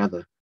work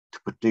together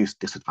to produce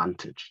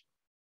disadvantage.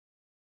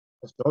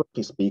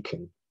 Historically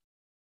speaking,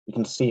 you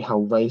can see how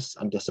race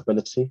and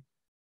disability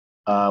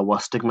were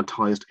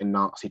stigmatized in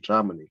Nazi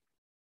Germany,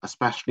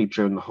 especially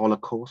during the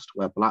Holocaust,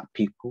 where Black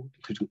people,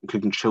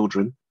 including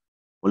children,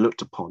 were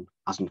looked upon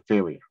as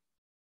inferior.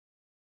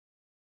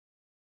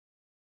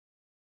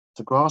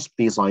 To grasp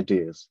these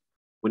ideas,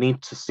 we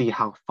need to see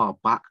how far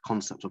back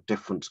concepts of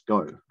difference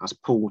go, as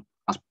Paul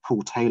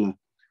Taylor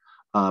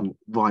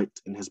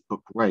writes in his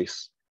book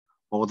Race,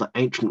 or the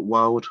ancient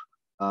world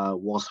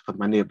was for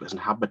many of its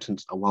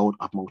inhabitants a world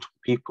of multiple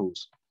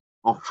peoples.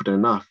 Often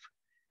enough,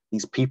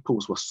 these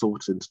peoples were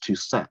sorted into two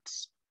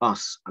sets,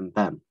 us and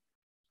them.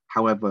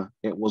 However,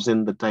 it was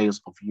in the days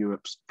of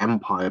Europe's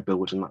empire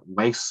building that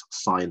race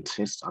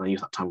scientists, and I use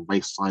that term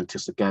race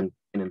scientists again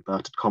in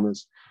inverted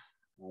commas,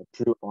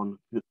 drew on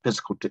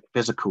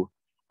physical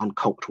and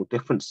cultural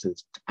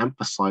differences to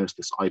emphasize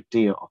this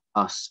idea of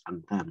us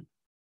and them,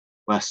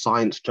 where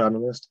science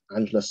journalist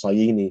Angela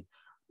Saini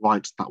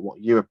writes that what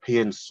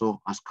Europeans saw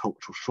as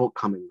cultural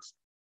shortcomings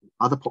in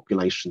other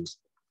populations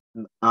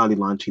in the early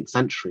 19th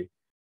century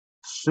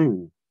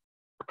soon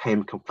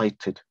became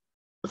conflated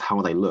with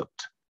how they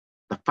looked.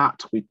 The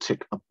fact we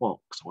tick a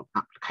box on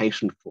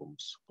application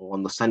forms or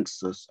on the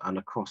census and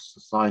across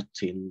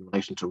society in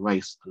relation to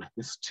race and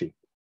ethnicity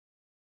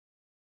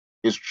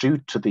is due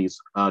to these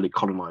early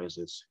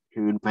colonizers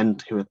who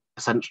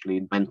essentially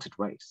invented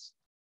race.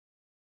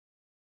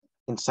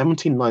 In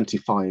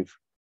 1795,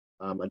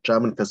 a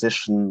German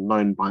physician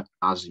known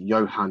as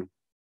Johann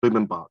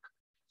Blumenbach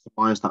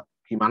surmised that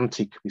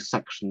humanity could be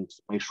sectioned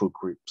into racial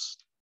groups: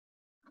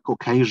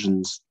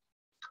 Caucasians,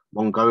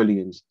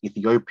 Mongolians,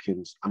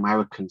 Ethiopians,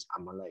 Americans,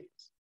 and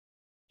Malays.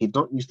 He did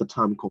not use the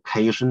term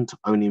Caucasian to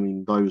only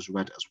mean those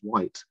read as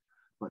white,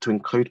 but to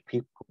include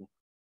people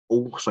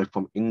also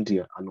from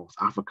India and North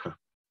Africa,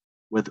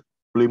 with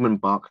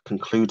Blumenbach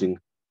concluding,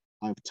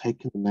 "I have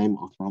taken the name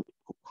of Mount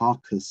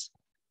Caucasus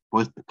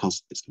both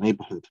because its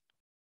neighborhood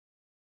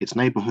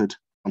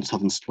and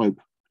southern slope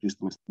produced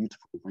the most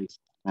beautiful race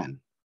of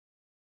men."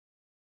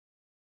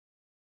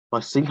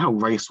 By seeing how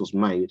race was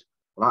made,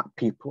 Black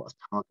people as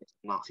targets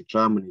of Nazi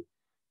Germany,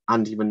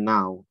 and even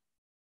now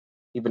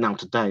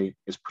today,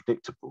 is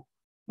predictable.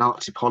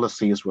 Nazi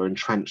policies were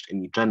entrenched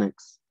in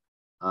eugenics,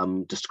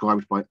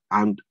 described by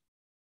Angela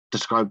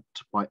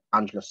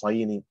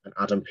Saini and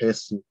Adam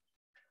Pearson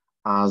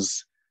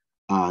as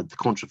the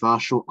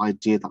controversial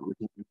idea that we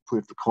can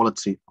improve the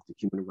quality of the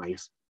human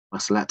race by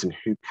selecting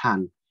who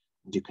can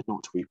and who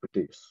cannot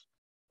reproduce.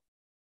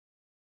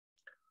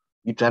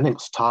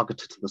 Eugenics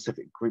targeted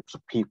specific groups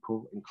of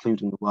people,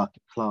 including the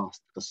working class,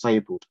 the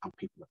disabled, and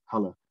people of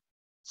color,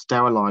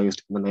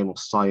 sterilized in the name of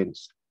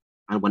science,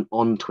 and went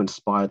on to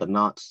inspire the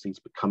Nazis,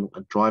 becoming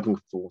a driving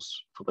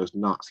force for those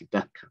Nazi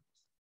death camps.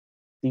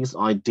 These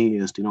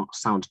ideas do not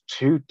sound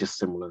too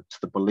dissimilar to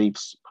the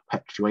beliefs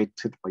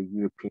perpetuated by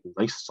European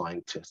race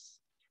scientists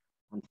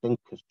and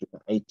thinkers during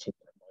the 18th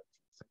and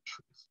 19th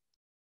centuries.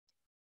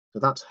 So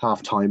that's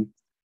half time.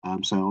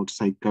 So I would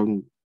say go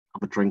and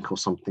have a drink or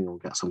something, or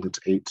get something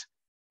to eat.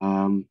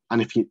 And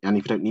if you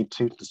don't need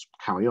to, just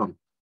carry on.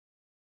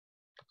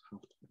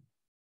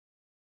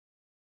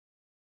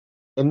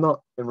 In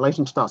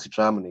relation to Nazi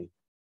Germany,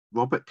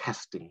 Robert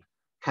Kesting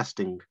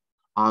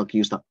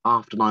argues that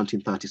after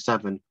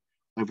 1937,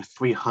 over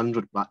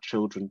 300 Black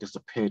children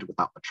disappeared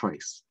without a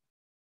trace.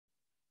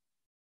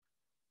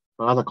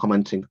 Further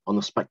commenting on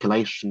the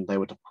speculation they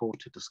were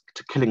deported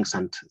to killing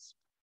centres.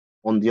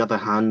 On the other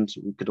hand,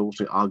 we could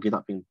also argue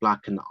that being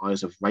Black in the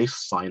eyes of race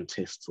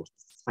scientists was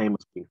the same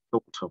as being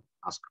thought of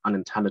as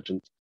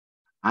unintelligent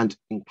and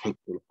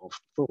incapable of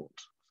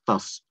thought,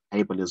 thus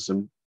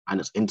ableism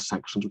and its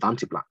intersections with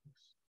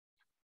anti-Blackness.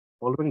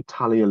 Following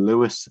Talia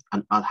Lewis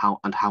and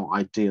how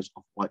ideas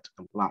of white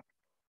and Black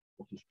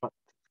were constructed,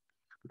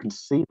 we can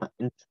see the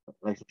intimate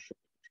relationship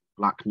between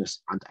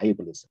Blackness and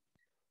ableism,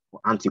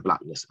 or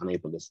anti-Blackness and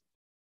ableism.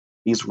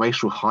 These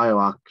racial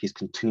hierarchies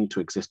continue to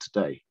exist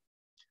today.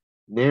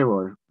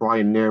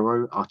 Brian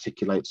Nero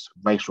articulates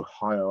racial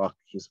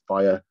hierarchies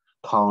via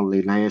Carl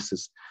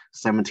Linnaeus'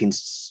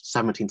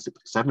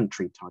 1767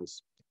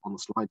 treatise on the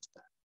slides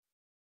there.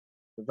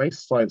 The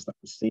race science that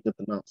preceded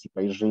the Nazi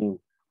regime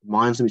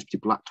reminds me to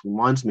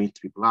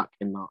be black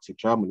in Nazi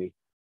Germany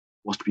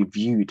was to be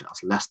viewed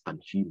as less than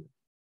human.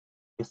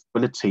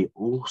 Disability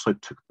also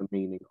took the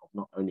meaning of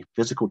not only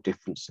physical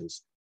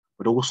differences,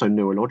 but also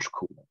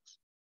neurological ones.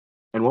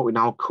 In what we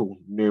now call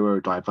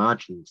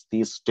neurodivergence,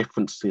 these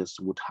differences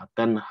would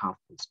then have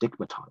been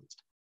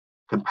stigmatized.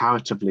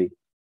 Comparatively,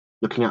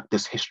 looking at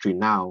this history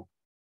now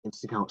and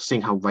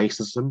seeing how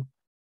racism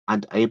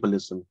and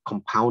ableism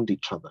compound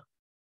each other,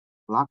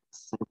 Black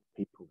disabled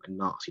people in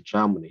Nazi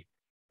Germany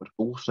would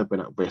also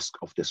been at risk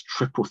of this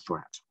triple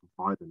threat of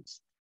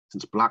violence,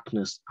 since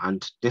Blackness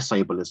and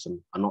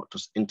disableism are not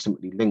just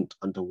intimately linked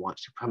under white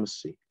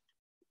supremacy,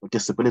 but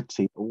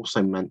disability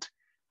also meant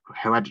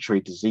hereditary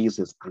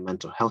diseases and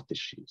mental health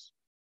issues.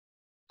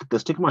 The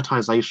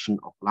stigmatization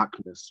of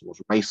Blackness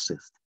was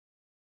racist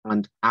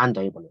and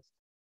ableist,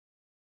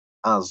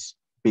 as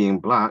being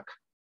Black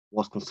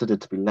was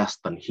considered to be less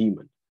than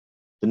human.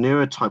 The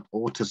neurotype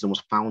autism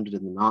was founded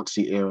in the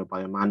Nazi era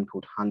by a man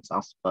called Hans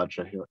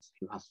Asperger, who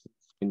has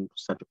been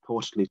said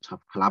reportedly to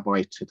have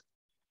collaborated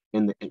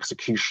in the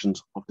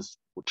executions of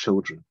disabled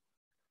children.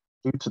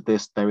 Due to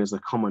this, there is a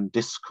common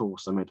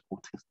discourse amid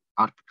autistic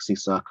advocacy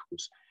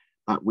circles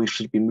that we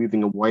should be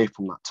moving away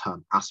from that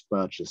term,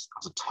 Asperger's,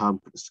 as a term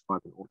for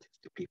describing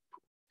autistic people.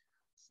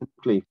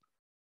 Simply,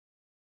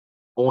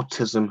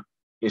 autism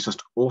is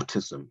just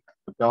autism,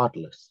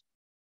 regardless.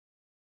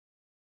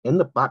 In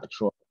the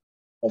backdrop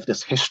of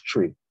this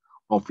history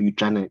of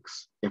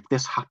eugenics, if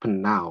this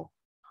happened now,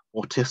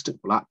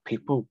 autistic Black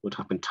people would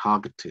have been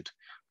targeted,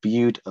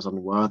 viewed as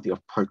unworthy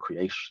of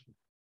procreation,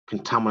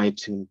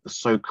 contaminating the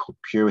so-called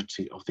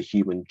purity of the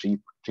human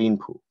gene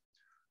pool.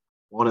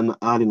 While in the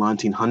early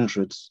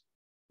 1900s,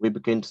 we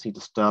begin to see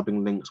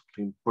disturbing links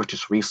between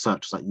British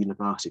researchers at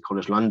University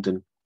College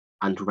London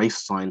and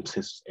race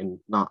scientists in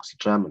Nazi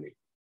Germany,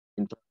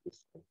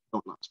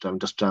 not Nazi Germany,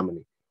 just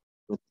Germany,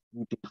 with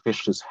Eugene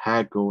Fischer's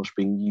hair gauge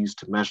being used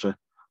to measure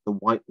the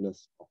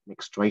whiteness of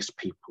mixed race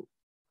people,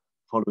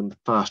 following the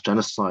first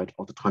genocide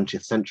of the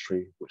 20th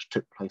century, which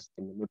took place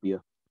in Namibia,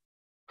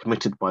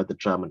 committed by the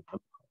German Empire.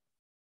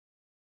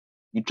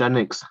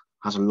 Eugenics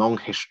has a long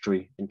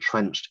history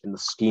entrenched in the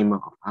schema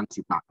of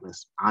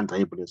anti-Blackness and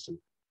ableism.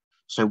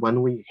 So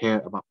when we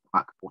hear about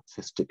Black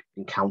autistic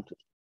encounters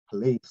with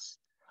police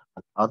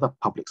and other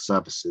public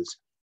services,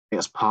 it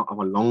is part of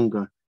a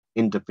longer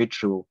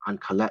individual and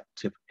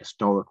collective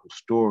historical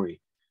story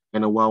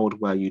in a world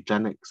where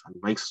eugenics and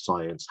race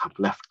science have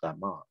left their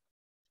mark.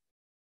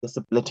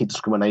 Disability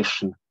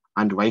discrimination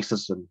and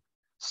racism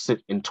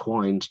sit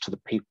entwined to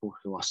the people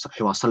who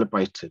are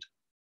celebrated,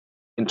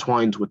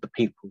 entwined with the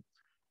people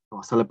who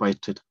are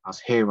celebrated as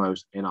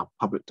heroes in our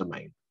public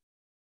domain.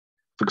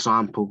 For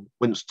example,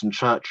 Winston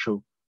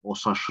Churchill, or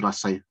so should I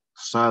say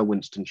Sir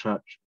Winston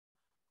Churchill,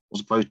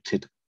 was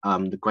voted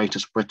the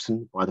greatest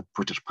Briton by the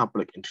British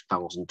public in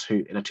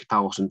 2002 in a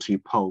 2002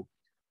 poll,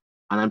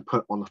 and then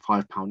put on a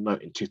 £5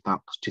 note in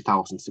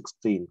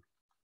 2016,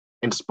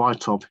 in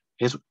spite of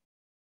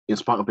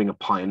being a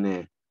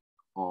pioneer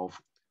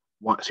of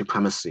white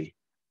supremacy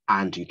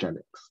and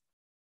eugenics.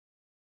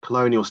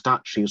 Colonial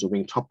statues are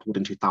being toppled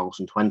in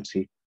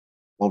 2020,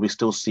 while we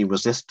still see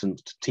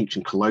resistance to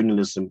teaching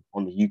colonialism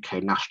on the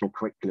UK national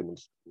curriculum in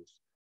schools.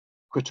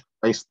 Critical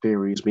race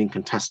theory is being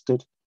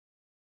contested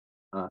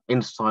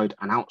inside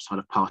and outside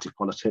of party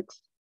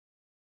politics,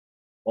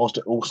 whilst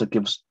it also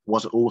gives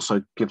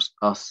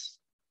us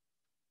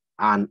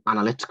an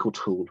analytical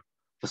tool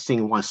for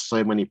seeing why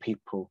so many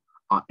people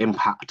are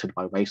impacted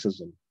by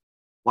racism.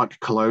 Like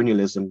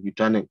colonialism,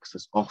 eugenics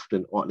is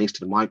often, or at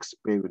least in my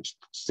experience,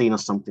 seen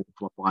as something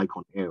from a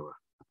bygone era,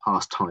 a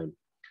past time.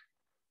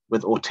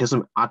 With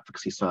autism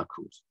advocacy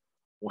circles,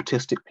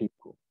 autistic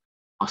people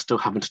are still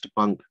having to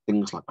debunk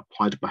things like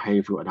applied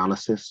behavioral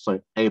analysis, so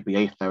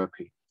ABA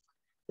therapy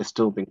is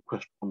still being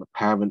pushed on the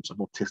parents of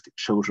autistic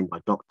children by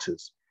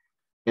doctors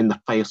in the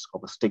face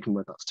of a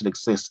stigma that still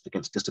exists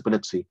against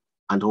disability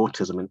and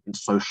autism in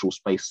social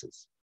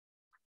spaces.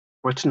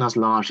 Britain has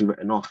largely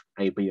written off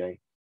ABA,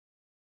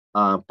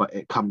 but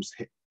it comes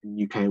in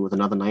the UK with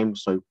another name,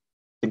 so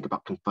think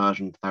about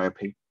conversion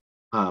therapy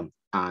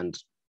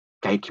and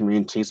gay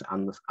communities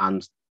and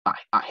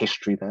that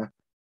history there.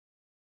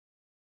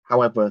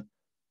 However,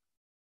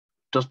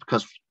 just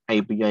because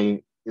ABA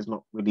is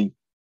not really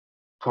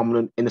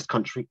prominent in this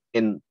country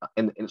in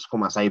its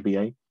form as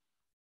ABA,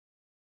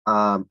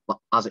 but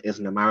as it is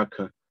in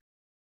America,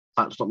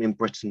 that does not mean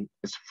Britain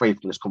is free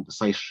from this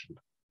conversation.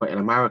 But in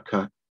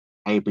America,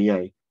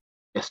 ABA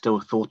is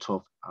still thought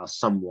of as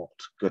somewhat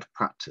good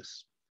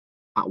practice.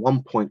 At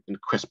one point in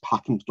Chris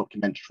Putham's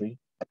documentary,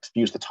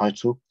 excuse the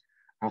title,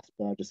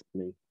 Asperger's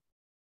and Me,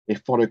 they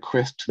follow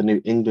Chris to the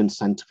New England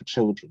Center for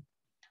Children.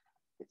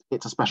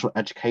 It's a special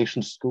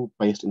education school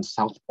based in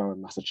Southborough,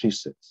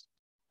 Massachusetts.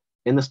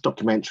 In this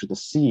documentary, the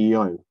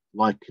CEO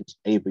likens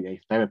ABA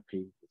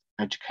therapy with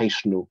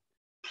educational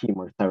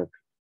chemotherapy.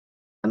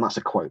 And that's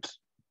a quote.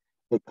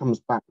 It comes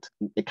back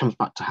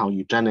to how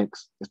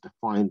eugenics is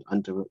defined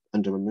under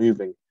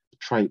removing the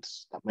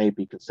traits that may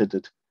be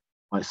considered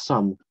by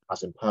some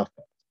as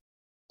imperfect.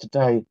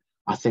 Today,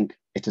 I think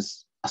it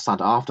is a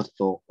sad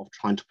afterthought of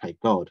trying to play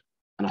God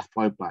and a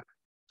throwback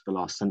to the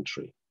last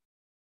century.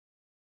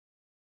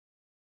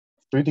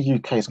 Through the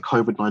UK's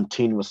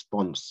COVID-19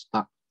 response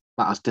that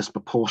has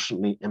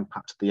disproportionately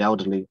impacted the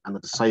elderly and the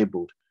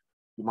disabled,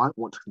 you might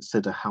want to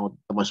consider how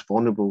the most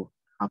vulnerable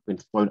have been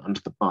thrown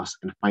under the bus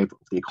in favour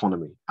of the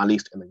economy, at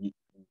least in the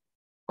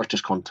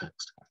British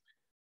context.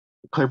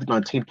 The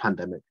COVID-19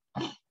 pandemic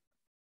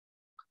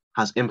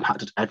has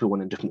impacted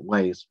everyone in different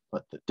ways,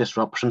 but the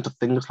disruption to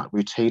things like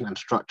routine and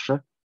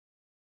structure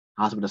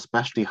has been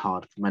especially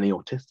hard for many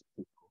autistic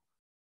people,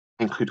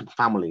 including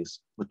families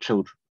with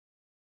children.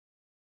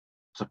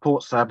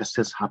 Support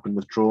services have been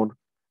withdrawn,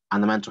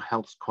 and the mental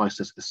health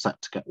crisis is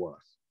set to get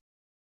worse.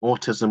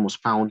 Autism was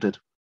founded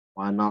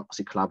by a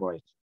Nazi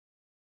collaborator.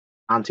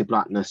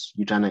 Anti-Blackness,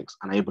 eugenics,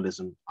 and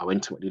ableism are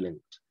intimately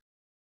linked.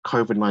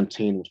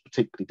 COVID-19 was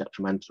particularly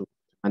detrimental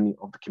to many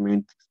of the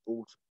communities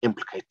also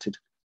implicated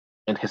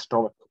in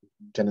historical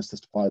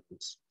eugenicist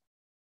violence.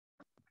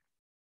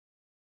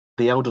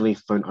 The elderly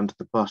thrown under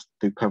the bus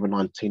through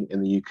COVID-19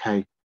 in the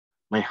UK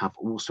may have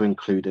also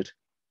included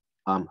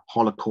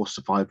Holocaust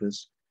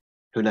survivors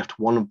who left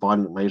one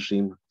violent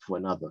regime for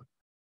another,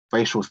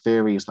 racial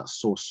theories that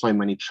saw so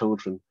many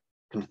children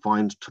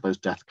confined to those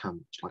death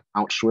camps like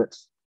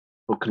Auschwitz,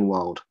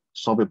 Buchenwald,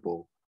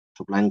 Sobibor,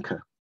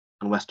 Treblinka,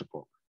 and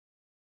Westerbork.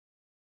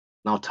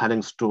 Now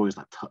telling stories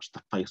that touch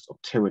the face of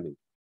tyranny,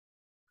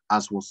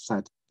 as was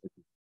said in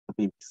the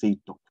BBC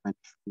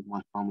documentary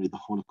My Family, the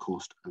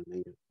Holocaust,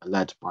 and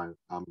led by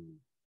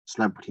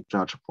celebrity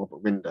judge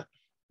Robert Rinder.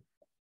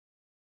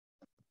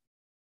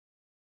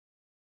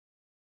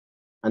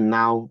 And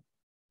now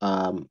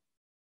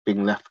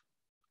being left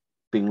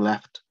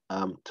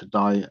to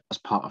die as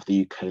part of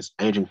the UK's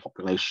ageing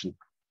population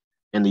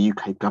in the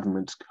UK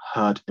government's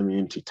herd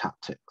immunity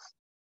tactics,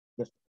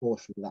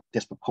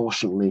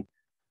 disproportionately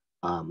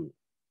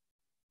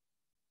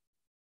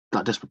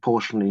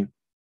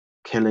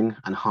killing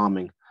and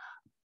harming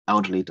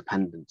elderly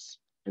dependents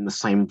in the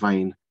same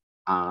vein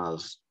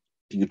as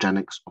the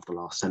eugenics of the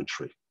last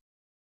century.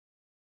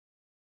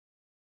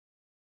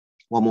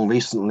 While more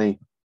recently,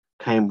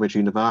 Cambridge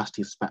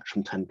University's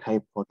Spectrum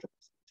 10K project,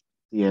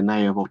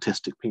 DNA of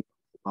autistic people's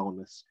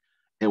wellness,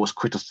 it was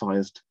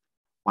criticised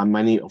by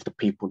many of the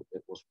people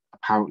it was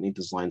apparently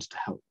designed to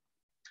help.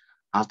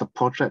 As the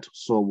project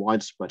saw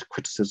widespread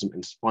criticism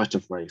in spite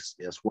of race,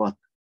 it is worth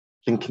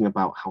thinking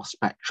about how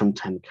Spectrum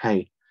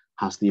 10K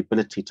has the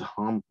ability to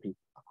harm people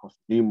across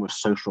numerous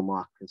social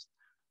markers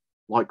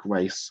like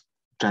race,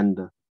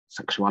 gender,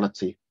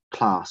 sexuality,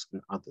 class,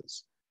 and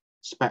others.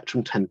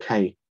 Spectrum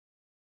 10K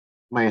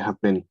may have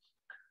been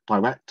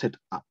directed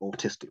at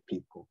autistic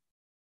people,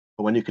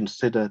 but when you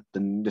consider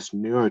this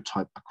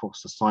neurotype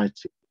across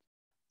society,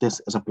 this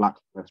is a Black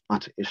Lives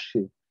Matter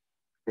issue.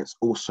 It's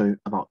also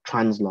about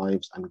trans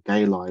lives and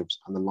gay lives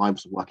and the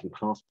lives of working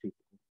class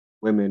people,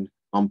 women,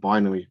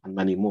 non-binary, and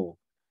many more.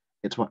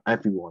 It's about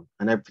everyone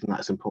and everything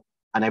that's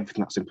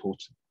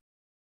important.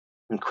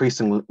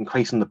 Increasing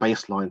the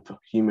baseline for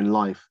human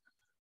life,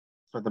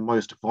 so the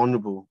most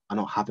vulnerable are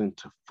not having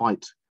to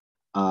fight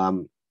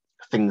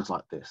things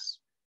like this.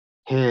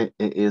 Here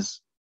it is.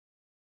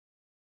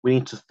 We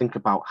need to think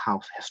about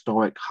how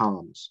historic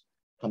harms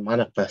can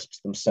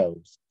manifest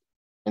themselves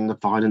in the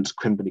violence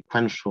Kimberlé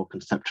Crenshaw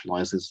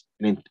conceptualizes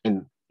in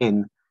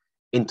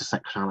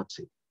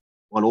intersectionality,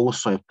 while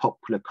also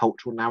popular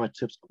cultural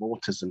narratives of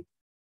autism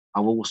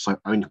are also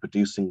only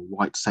producing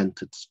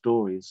white-centered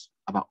stories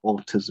about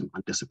autism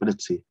and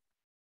disability.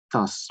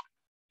 Thus,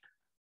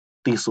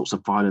 these sorts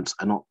of violence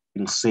are not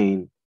being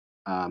seen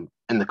in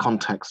the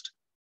context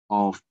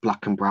of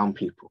Black and brown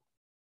people.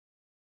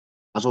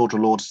 As Audre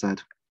Lorde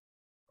said,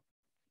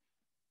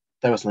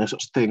 there is no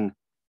such thing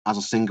as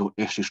a single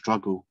issue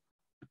struggle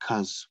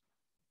because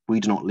we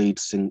do not live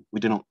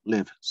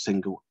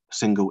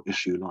single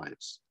issue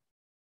lives.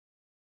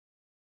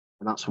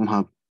 And that's from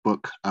her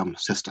book,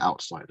 Sister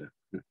Outsider,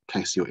 in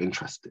case you're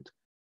interested.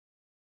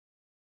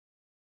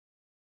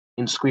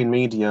 In screen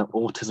media,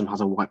 autism has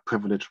a white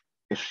privilege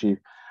issue,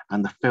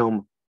 and the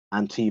film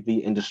and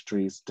TV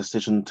industry's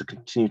decision to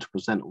continue to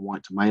present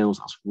white males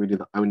as really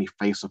the only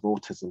face of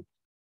autism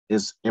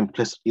is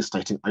implicitly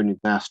stating only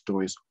their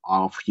stories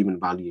are of human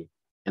value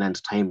in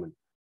entertainment.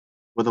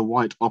 With a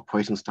white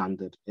operating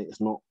standard, it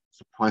is not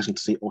surprising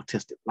to see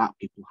autistic Black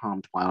people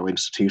harmed by our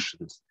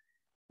institutions.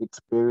 The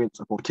experience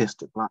of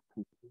autistic Black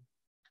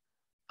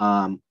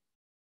people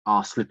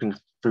are slipping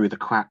through the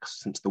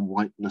cracks since the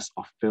whiteness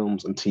of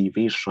films and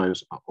TV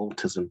shows about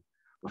autism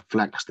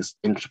reflects this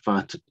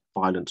introverted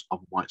violence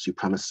of white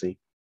supremacy.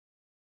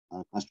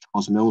 As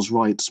Charles Mills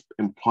writes,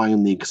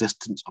 implying the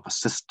existence of a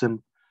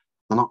system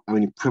that not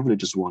only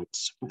privileges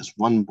whites, but is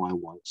run by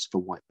whites for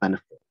white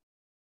benefit.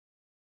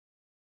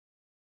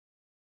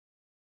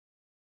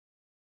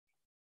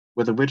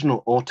 With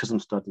original autism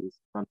studies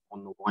done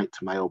on the white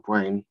male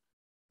brain,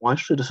 why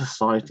should a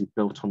society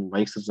built on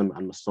racism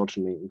and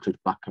misogyny include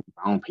Black and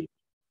brown people,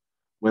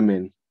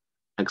 women,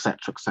 etc.,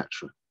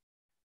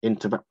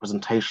 into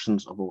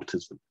representations of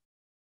autism?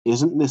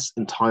 Isn't this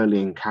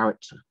entirely in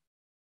character?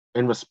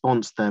 In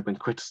response, there have been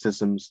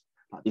criticisms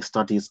that these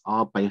studies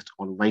are based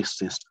on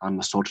racist and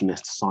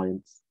misogynist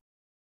science.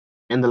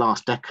 In the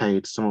last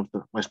decade, some of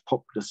the most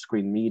popular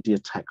screen media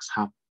texts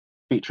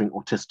featuring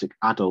autistic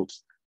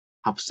adults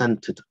have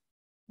centered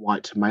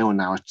white male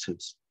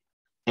narratives,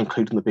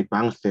 including The Big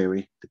Bang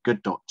Theory, The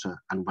Good Doctor,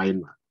 and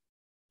Rain Man.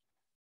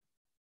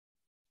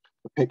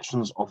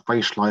 Depictions of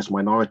racialized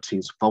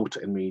minorities falter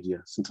in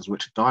media, since, as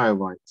Richard Dyer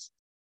writes,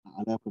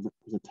 at a level of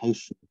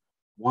representation,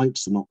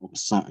 whites are not of a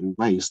certain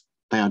race,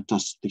 they are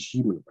just the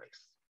human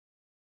race.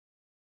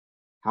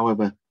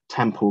 However,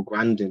 Temple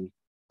Grandin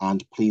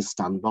and Please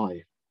Stand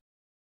By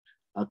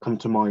come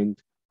to mind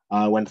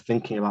when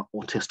thinking about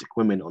autistic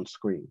women on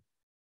screen.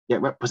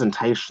 Yet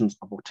representations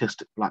of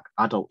autistic Black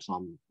adults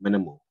are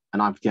minimal,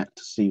 and I've yet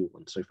to see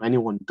one. So if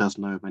anyone does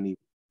know of any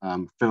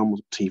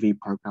films or TV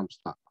programs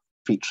that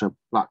feature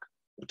Black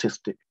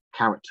autistic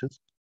characters,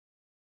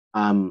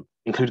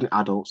 including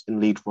adults in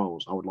lead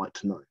roles, I would like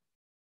to know.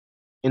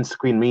 In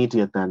screen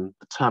media, then,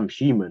 the term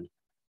human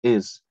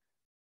is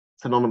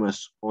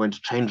synonymous or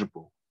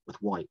interchangeable with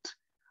white,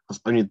 as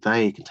only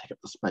they can take up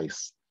the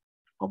space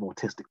of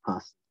autistic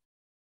person,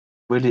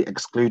 really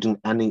excluding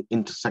any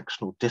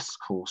intersectional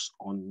discourse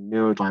on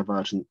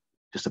neurodivergent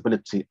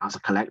disability as a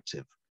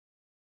collective.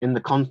 In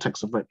the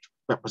context of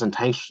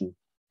representation,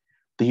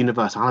 the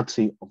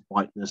universality of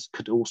whiteness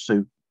could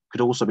also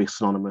be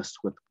synonymous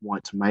with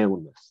white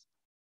maleness.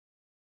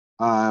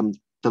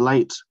 The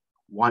late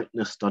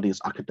whiteness studies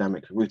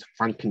academic Ruth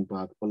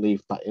Frankenberg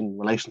believed that in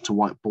relation to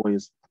white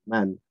boys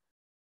and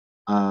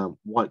men,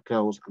 white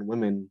girls and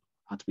women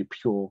had to be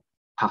pure,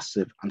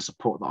 passive, and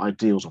support the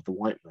ideals of the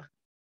white man.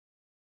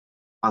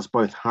 As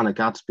both Hannah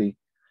Gadsby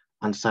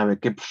and Sarah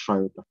Gibbs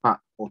showed, the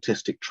fact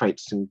autistic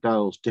traits in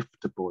girls differ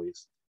to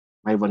boys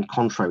may run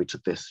contrary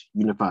to this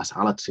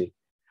universality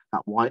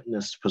that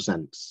whiteness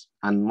presents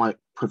and might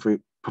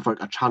provoke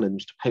a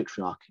challenge to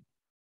patriarchy.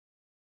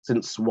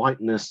 Since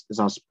whiteness is,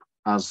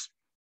 as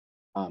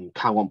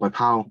Calwant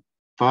Bopal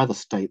further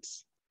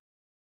states,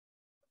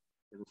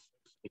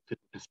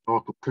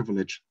 historical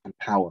privilege and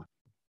power,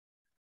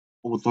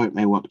 although it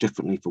may work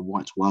differently for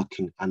white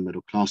working and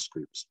middle class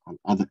groups and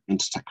other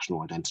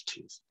intersectional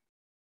identities.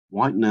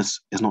 Whiteness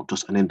is not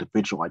just an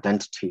individual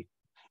identity,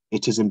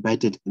 it is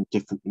embedded in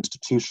different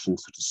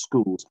institutions such as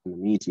schools and the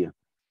media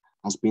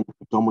as being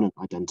the predominant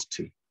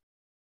identity.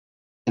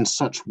 In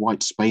such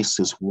white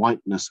spaces,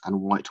 whiteness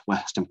and white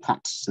Western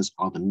practices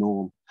are the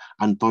norm,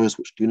 and those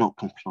which do not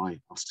comply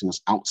are seen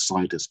as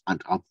outsiders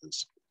and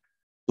others.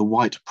 The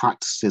white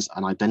practices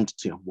and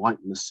identity of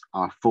whiteness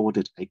are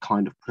afforded a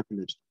kind of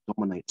privilege that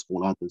dominates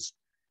all others,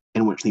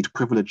 in which these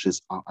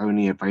privileges are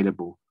only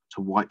available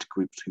to white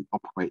groups who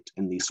operate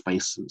in these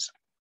spaces,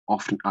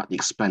 often at the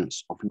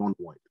expense of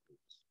non-white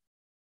groups.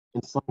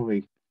 In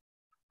summary,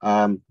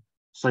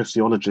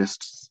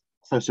 sociologist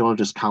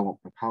Calwant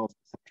Bopal's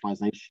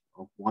conceptualization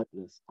of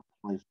whiteness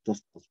applies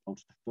just as well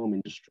to the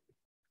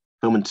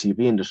film and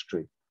TV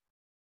industry,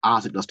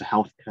 as it does to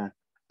healthcare,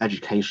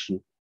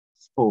 education,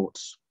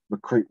 sports,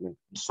 recruitment,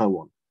 and so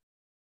on.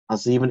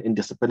 As even in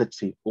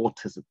disability,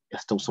 autism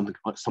is still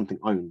something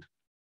owned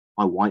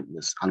by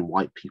whiteness and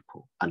white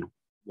people and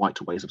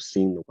white ways of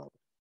seeing the world.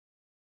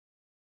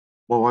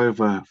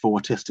 Moreover, for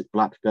autistic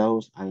Black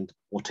girls and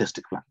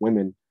autistic Black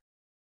women,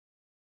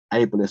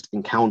 ableist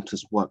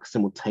encounters work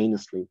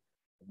simultaneously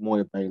with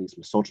Moya Bailey's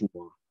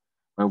misogynoir,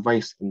 where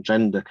race and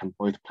gender can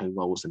both play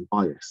roles in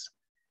bias.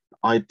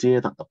 The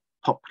idea that the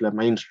popular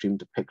mainstream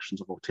depictions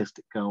of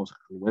autistic girls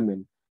and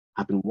women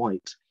have been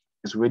white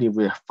is really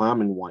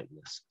reaffirming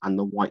whiteness and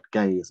the white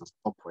gaze as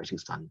operating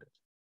standard.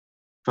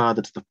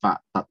 Further to the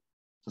fact that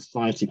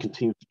society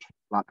continues to treat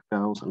Black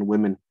girls and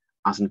women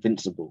as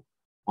invincible,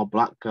 while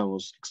Black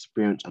girls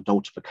experience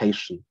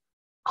adultification,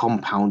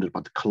 compounded by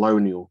the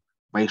colonial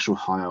racial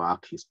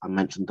hierarchies I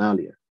mentioned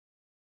earlier.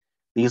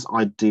 These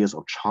ideas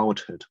of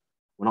childhood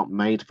were not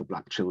made for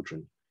Black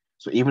children,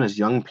 so even as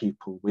young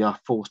people, we are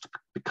forced to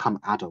become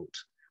adult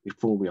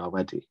before we are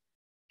ready.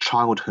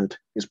 Childhood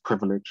is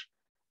privilege,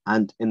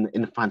 and in the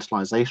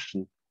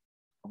infantilization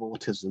of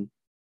autism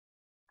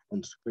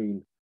on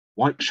screen,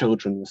 white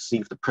children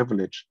receive the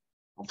privilege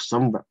of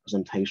some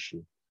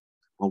representation,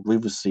 while we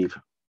receive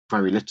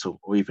very little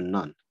or even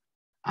none.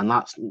 And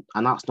that's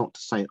not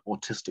to say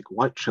autistic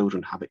white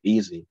children have it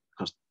easy,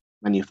 because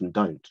many of them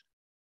don't,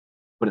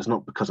 but it's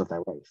not because of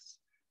their race.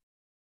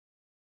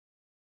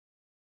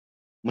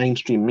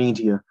 Mainstream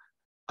media,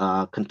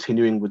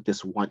 continuing with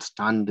this white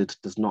standard,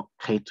 does not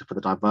cater for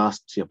the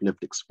diversity of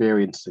lived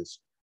experiences.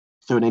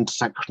 Through an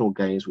intersectional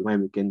gaze, we may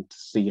begin to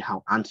see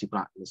how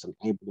anti-Blackness and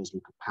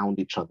ableism compound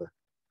each other,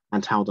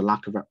 and how the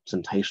lack of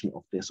representation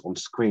of this on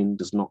screen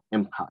does not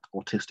impact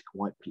autistic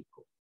white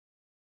people.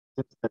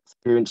 Since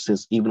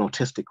experiences, even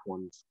autistic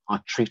ones,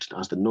 are treated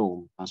as the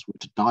norm, as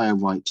Richard Dyer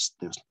writes,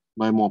 there's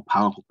no more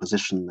powerful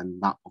position than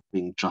that of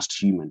being just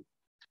human.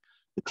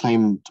 The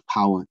claim to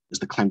power is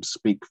the claim to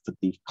speak for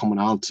the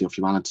commonality of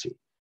humanity.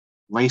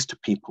 Race-to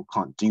people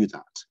can't do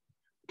that.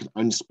 They can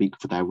only speak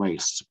for their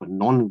race, but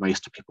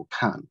non-race-to people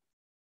can,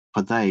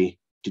 for they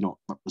do not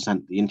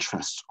represent the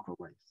interests of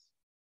a race.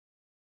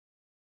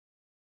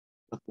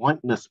 With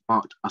whiteness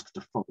marked as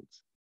the default,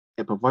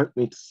 it provoked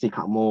me to seek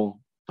out more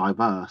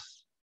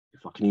diverse,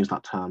 if I can use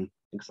that term,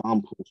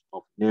 examples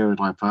of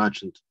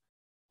neurodivergent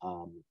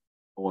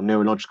or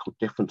neurological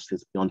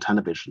differences beyond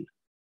television.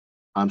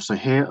 So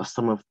here are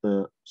some of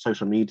the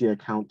social media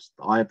accounts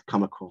that I've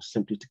come across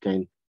simply to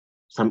gain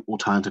some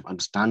alternative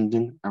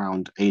understanding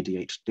around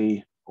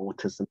ADHD,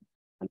 autism,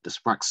 and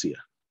dyspraxia.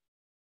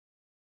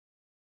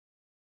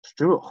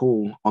 Stuart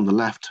Hall on the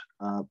left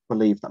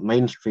believed that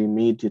mainstream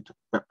media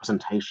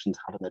representations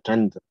had an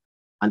agenda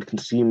and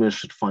consumers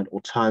should find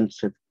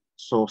alternative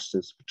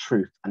sources for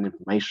truth and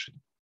information.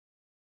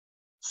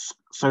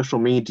 Social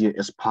media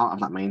is part of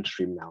that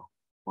mainstream now,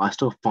 but I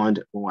still find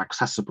it more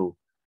accessible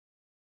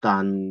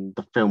than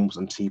the films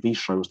and TV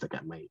shows that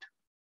get made.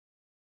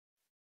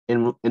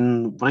 In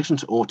relation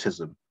to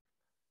autism,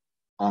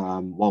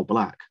 while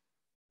Black,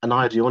 an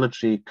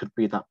ideology could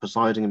be that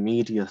presiding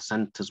media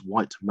centers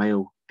white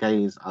male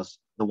gaze as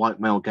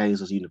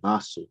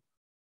universal.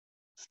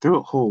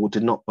 Stuart Hall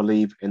did not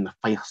believe in the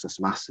faceless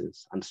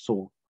masses and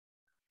saw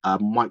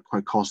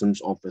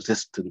microcosms of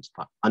resistance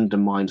that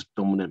undermined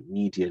dominant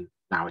media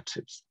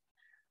narratives.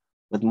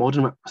 With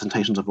modern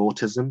representations of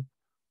autism,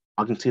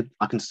 I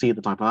can see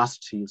the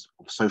diversities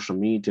of social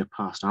media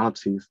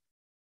personalities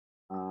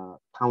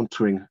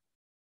countering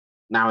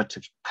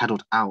narratives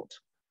peddled out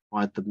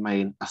by the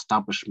main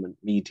establishment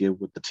media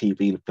with the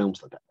TV and films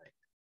that get made.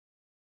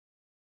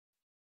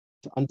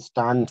 To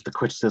understand the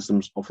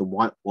criticisms of the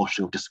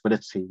whitewashing of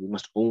disability, we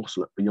must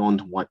also look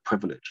beyond white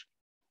privilege.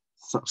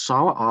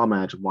 Sara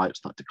Ahmed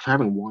writes that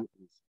declaring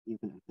whiteness,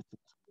 even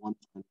admitting to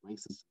one-time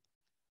racism,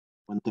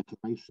 when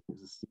declaration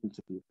is assumed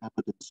to be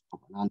evidence of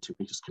an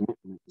anti-racist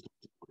commitment, is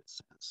not what it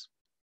says.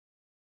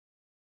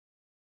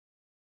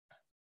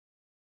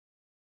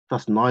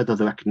 Thus, neither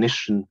the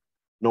recognition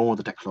nor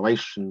the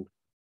declaration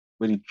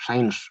really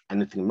changed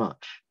anything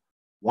much.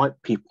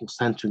 White people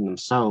centering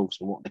themselves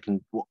on what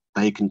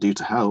they can do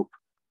to help,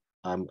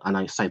 and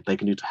I say they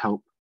can do to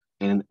help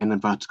in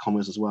inverted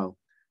commas as well,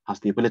 has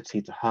the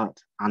ability to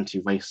hurt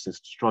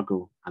anti-racist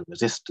struggle and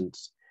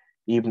resistance,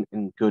 even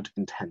in good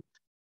intent,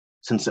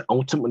 since it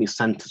ultimately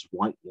centers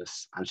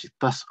whiteness, and she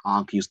thus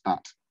argues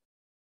that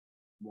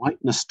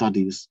whiteness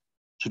studies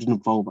should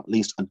involve at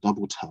least a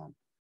double turn.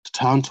 To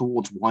turn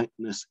towards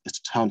whiteness is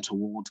to turn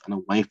towards and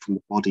away from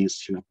the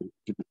bodies who have been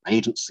given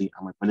agency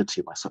and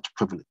mobility by such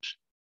privilege.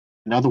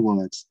 In other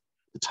words,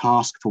 the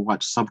task for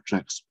white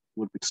subjects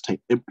would be to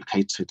stay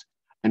implicated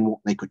in what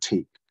they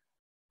critique,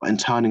 but in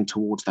turning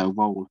towards their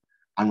role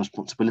and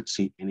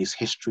responsibility in these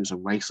histories of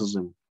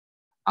racism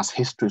as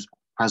histories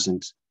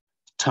present,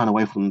 to turn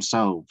away from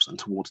themselves and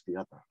towards the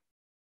other.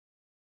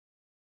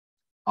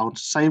 I would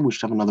say we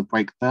should have another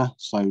break there,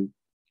 so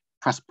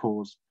press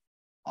pause.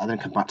 I'll then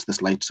come back to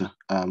this later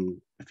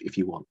if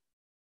you want.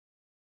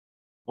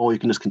 Or you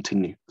can just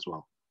continue as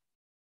well.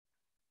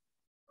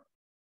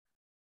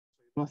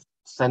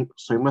 So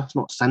we must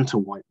not center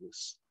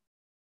whiteness,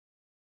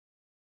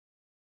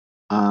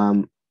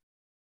 but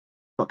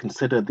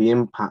consider the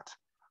impact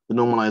the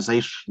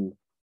normalization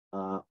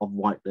of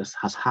whiteness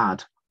has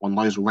had on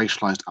those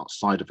racialized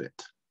outside of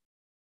it.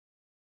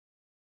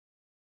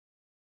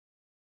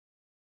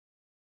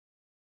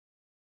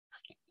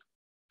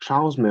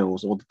 Charles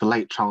Mills, or the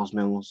late Charles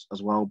Mills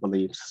as well,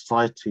 believes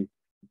society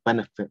would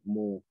benefit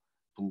more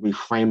from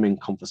reframing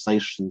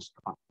conversations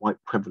about white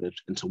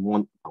privilege into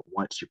one about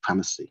white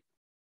supremacy.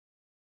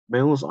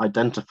 Mills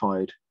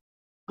identified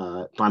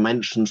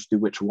dimensions through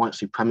which white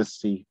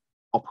supremacy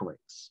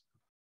operates.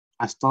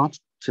 I started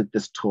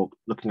this talk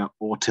looking at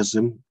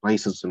autism,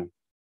 racism,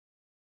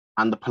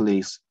 and the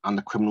police and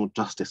the criminal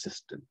justice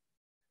system.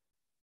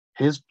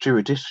 His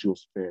judicial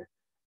sphere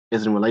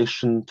is in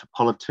relation to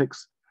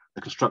politics,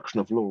 the construction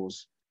of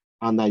laws,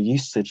 and their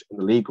usage in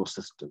the legal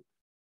system.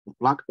 With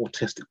Black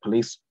autistic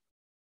police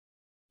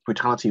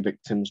brutality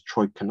victims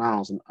Troy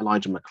Canals and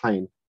Elijah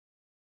McClain,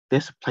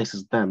 this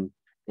places them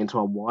into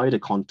a wider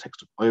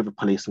context of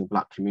over-policing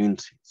Black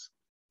communities,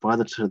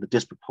 further to the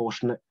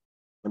disproportionate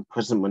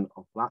imprisonment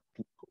of Black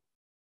people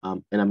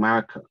in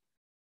America.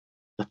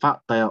 The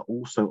fact they are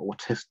also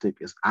autistic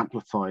is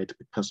amplified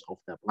because of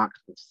their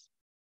Blackness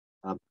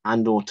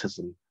and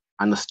autism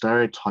and the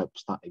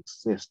stereotypes that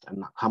exist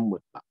and that come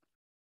with that.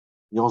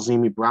 The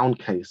Ozimi Brown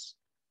case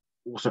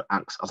also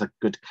acts as a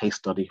good case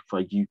study for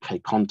a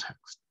UK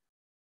context.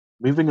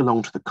 Moving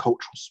along to the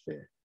cultural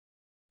sphere,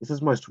 this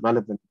is most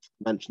relevant to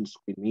mention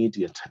screen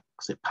media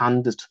texts. It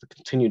panders to the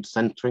continued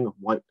centering of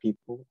white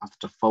people as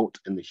the default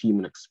in the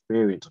human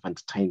experience of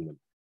entertainment,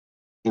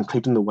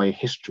 including the way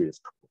history is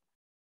told.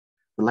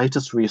 The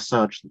latest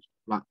research into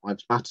Black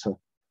Lives Matter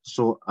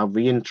saw a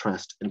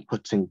reinterest in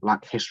putting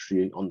Black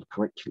history on the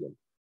curriculum.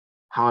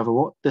 However,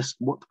 what these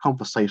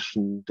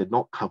conversations did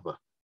not cover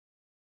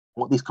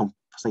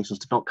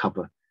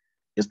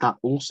is that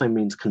also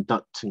means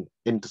conducting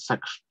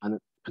intersectional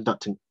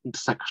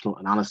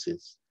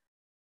analysis,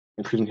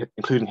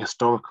 including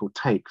historical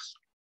takes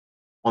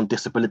on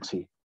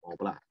disability or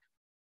Black.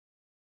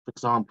 For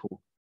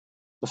example,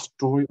 the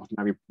story of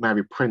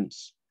Mary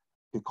Prince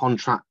who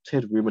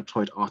contracted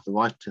rheumatoid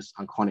arthritis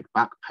and chronic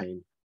back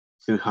pain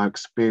through her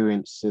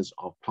experiences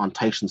of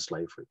plantation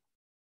slavery.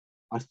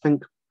 I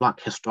think Black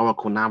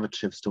historical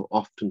narratives still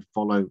often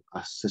follow a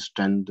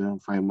cisgender,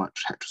 very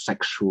much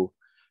heterosexual,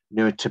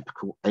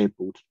 neurotypical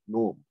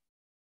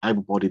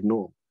able-bodied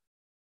norm.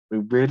 We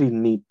really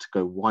need to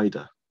go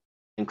wider,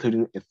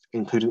 including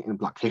in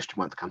Black History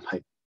Month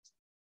campaign.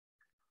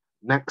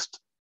 Next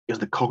is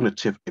the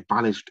cognitive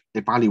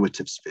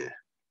evaluative sphere.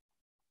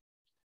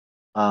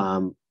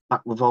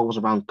 That revolves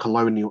around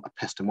colonial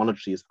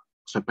epistemologies,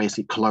 so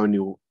basically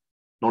colonial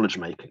knowledge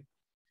making.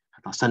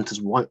 That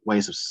centers white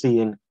ways of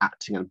seeing,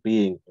 acting, and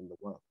being in the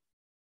world.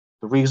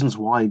 The reasons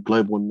why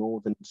global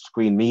northern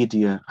screen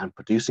media and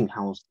producing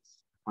houses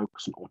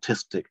focus on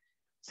autistic,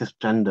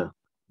 cisgender,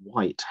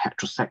 white,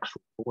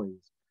 heterosexual boys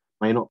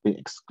may not be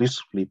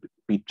exclusively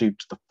be due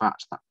to the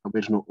fact that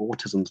original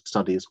autism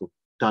studies were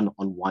done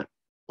on white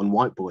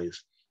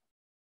boys,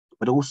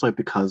 but also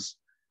because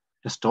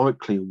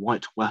historically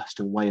white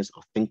Western ways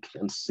of thinking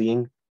and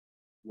seeing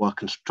were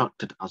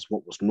constructed as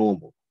what was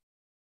normal.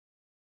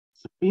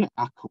 Sophia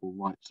Ackle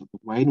writes that the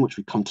way in which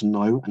we come to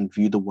know and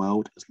view the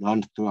world is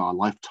learned through our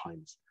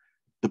lifetimes.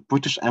 The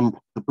British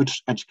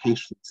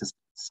education system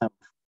itself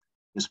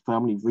is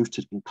firmly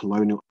rooted in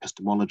colonial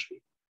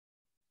epistemology.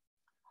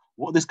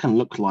 What this can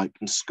look like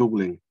in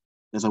schooling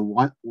is a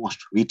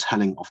whitewashed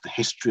retelling of the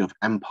history of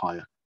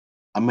empire,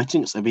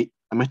 omitting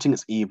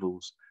its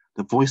evils,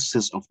 the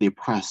voices of the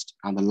oppressed,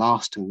 and the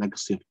lasting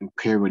legacy of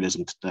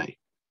imperialism today.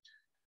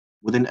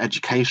 Within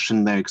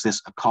education, there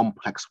exists a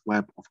complex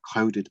web of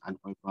coded and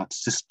overt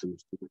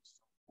systems through which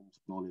forms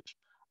of knowledge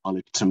are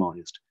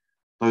legitimized,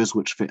 those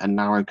which fit a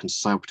narrow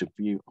conservative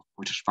view of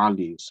British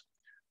values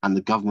and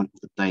the government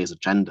of the day's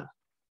agenda.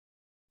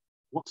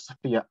 What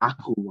Sophia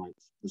Ackle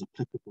writes is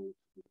applicable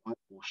to the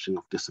whitewashing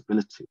of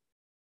disability,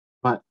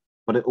 but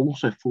it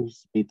also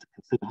forces me to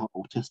consider how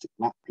autistic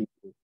Black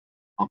people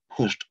are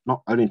pushed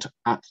not only to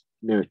act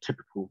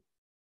neurotypical,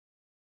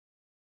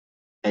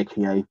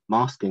 aka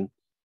masking,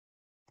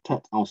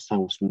 protect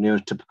ourselves from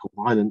neurotypical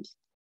violence,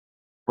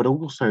 but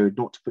also,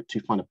 not to put too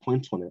fine a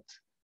point on it,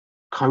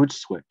 code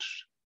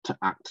switch to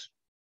act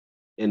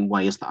in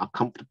ways that are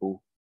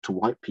comfortable to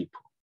white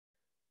people.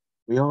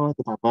 We are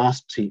the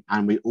diversity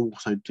and we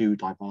also do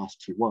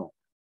diversity work.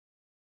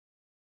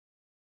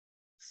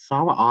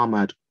 Sara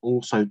Ahmed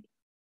also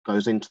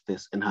goes into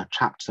this in her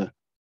chapter,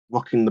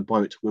 Rocking the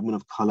Boat, Women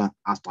of Colour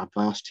as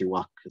Diversity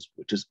Workers,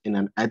 which is in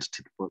an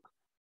edited book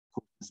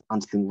called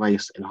Dismantling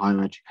Race in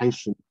Higher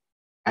Education,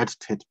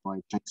 edited by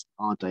Jason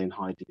Arday and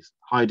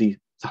Heidi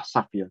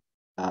Safia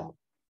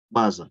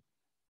Mirza.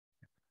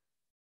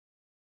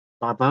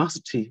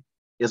 Diversity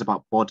is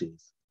about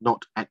bodies,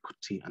 not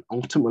equity, and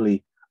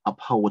ultimately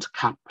upholds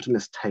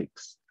capitalist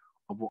takes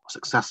of what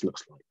success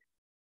looks like.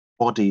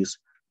 Bodies,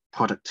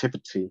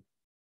 productivity,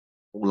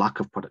 or lack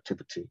of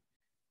productivity.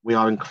 We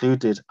are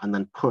included and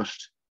then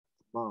pushed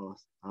to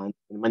mass, and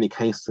in many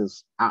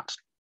cases,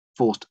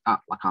 forced to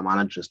act like our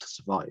managers to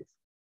survive.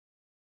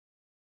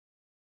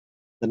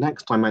 The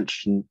next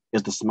dimension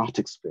is the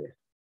somatic sphere.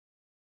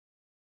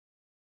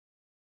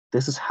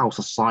 This is how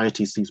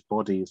society sees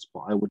bodies,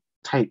 but I would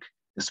take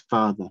this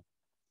further.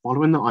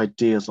 Following the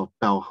ideas of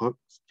Bell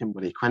Hooks,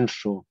 Kimberlé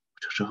Crenshaw,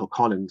 Patricia Hill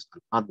Collins,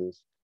 and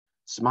others,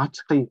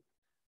 somatically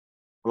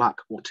Black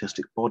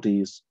autistic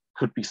bodies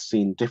could be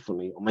seen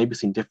differently, or maybe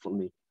seen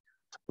differently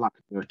to Black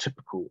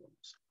neurotypical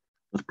ones,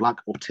 with Black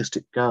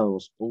autistic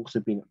girls also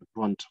being at the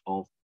brunt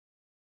of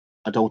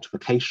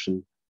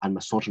adultification and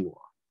misogyny,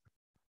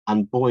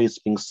 and boys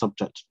being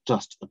subject to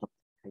just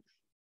adultification,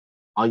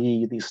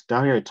 i.e. these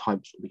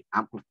stereotypes will be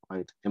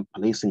amplified in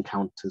police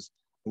encounters,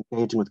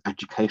 engaging with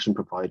education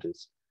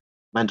providers,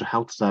 mental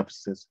health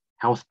services,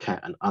 healthcare,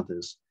 and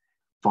others,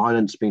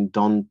 violence being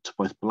done to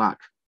both Black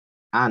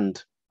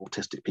and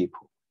autistic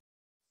people.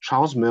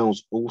 Charles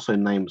Mills also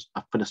names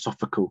a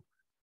philosophical,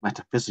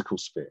 metaphysical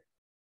sphere,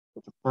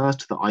 which refers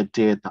to the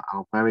idea that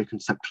our very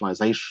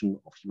conceptualization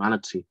of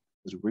humanity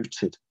is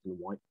rooted in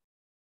white.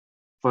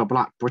 For a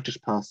Black British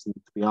person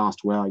to be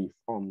asked, where are you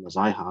from, as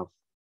I have,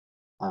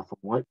 from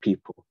white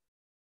people,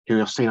 who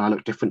have seen I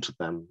look different to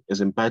them,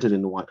 is embedded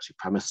in white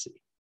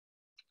supremacy.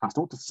 That's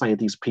not to say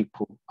these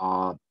people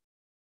are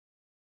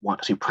white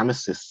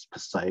supremacists per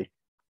se,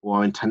 or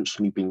are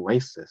intentionally being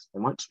racist.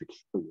 They might just be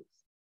curious.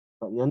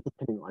 But the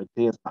underpinning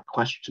idea of that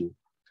question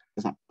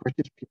is that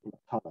British people of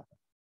colour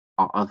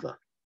are other.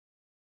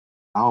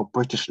 Our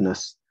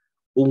Britishness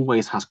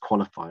always has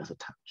qualifiers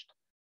attached.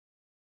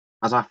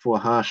 As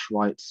Afua Hirsch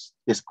writes,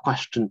 this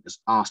question is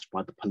asked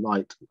by the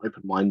polite and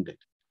open-minded,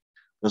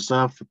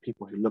 reserved for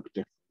people who look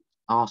different,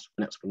 asked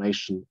for an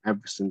explanation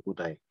every single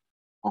day,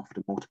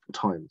 often multiple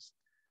times,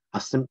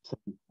 a symptom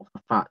of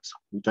the fact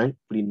we don't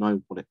really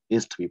know what it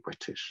is to be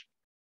British.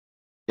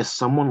 Is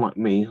someone like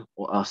me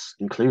or us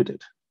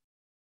included?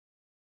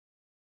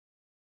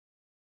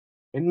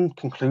 In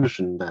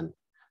conclusion, then,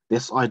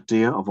 this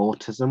idea of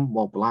autism,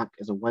 while Black,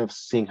 is a way of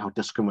seeing how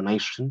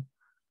discrimination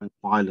and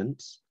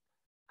violence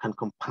can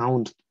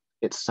compound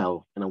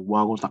itself in a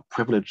world that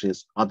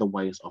privileges other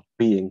ways of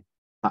being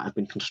that have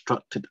been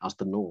constructed as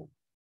the norm.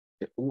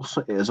 It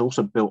is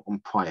also built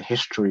on prior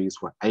histories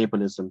where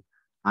ableism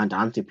and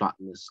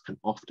anti-Blackness can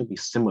often be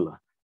similar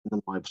in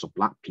the lives of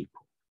Black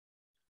people.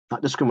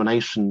 That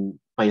discrimination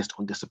based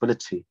on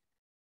disability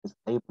is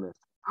ableist.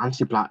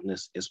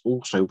 Anti-Blackness is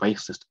also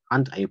racist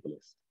and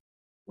ableist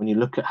when you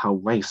look at how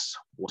race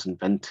was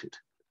invented.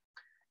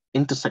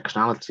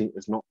 Intersectionality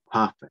is not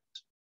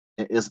perfect.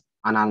 It is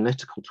an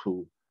analytical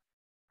tool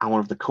and one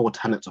of the core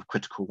tenets of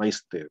critical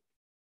race theory.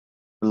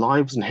 The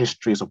lives and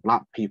histories of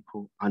Black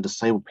people and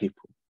disabled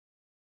people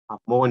have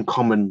more in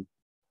common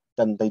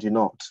than they do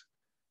not.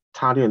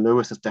 Talia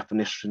Lewis's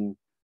definition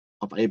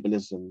of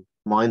ableism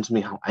reminds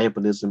me how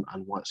ableism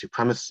and white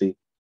supremacy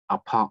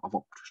are part of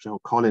what Patricia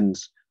Hill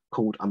Collins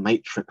called a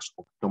matrix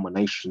of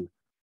domination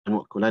and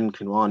what Glenn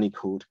Kinwani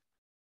called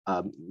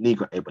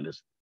Negro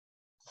ableism.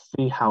 To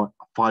see how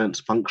violence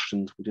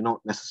functions, we do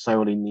not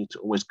necessarily need to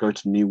always go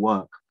to new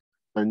work,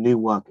 though new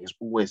work is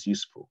always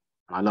useful,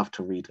 and I love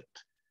to read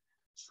it.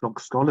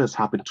 Scholars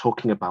have been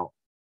talking about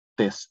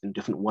this in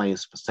different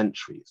ways for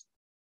centuries,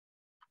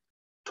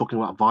 talking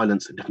about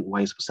violence in different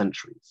ways for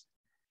centuries.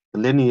 The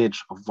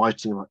lineage of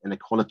writing about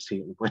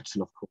inequality in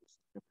Britain, of course,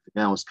 and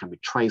everything else can be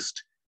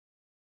traced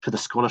to the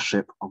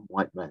scholarship of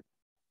white men.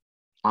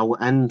 I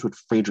will end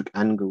with Friedrich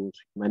Engels,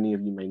 who many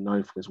of you may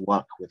know for his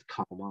work with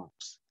Karl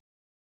Marx.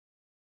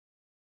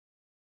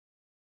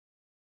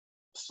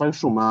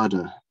 Social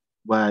murder,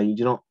 where you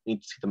do not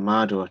need to see the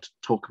murderer to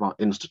talk about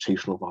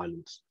institutional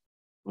violence.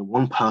 When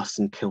one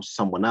person kills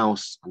someone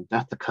else and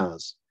death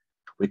occurs,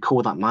 we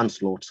call that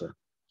manslaughter.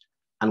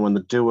 And when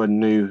the doer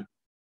knew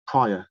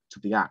prior to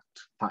the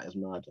act, that is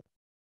murder.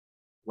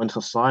 When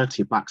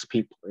society backs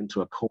people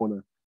into a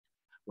corner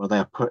where they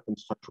are put in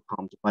social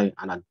harm's way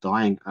and are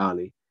dying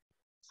early,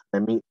 they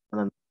meet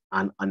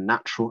an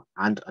unnatural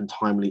and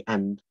untimely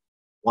end,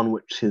 one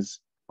which is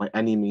by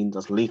any means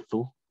as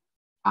lethal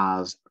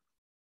as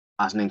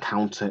an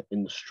encounter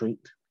in the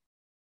street,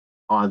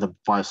 either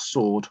by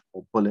sword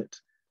or bullet,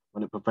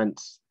 when it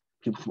prevents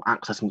people from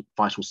accessing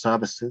vital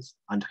services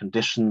under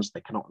conditions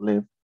they cannot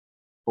live,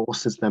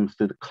 forces them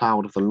through the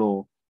cloud of the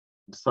law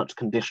in such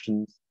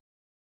conditions,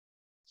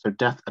 so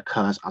death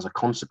occurs as a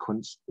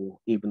consequence, or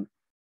even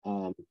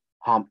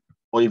harm,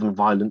 or even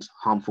violence,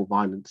 harmful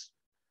violence,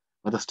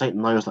 where the state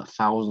knows that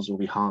thousands will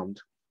be harmed,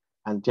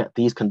 and yet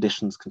these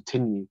conditions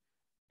continue.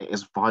 It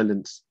is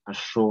violence as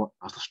sure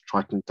as the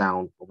striking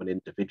down of an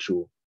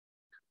individual.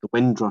 The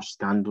Windrush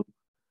scandal,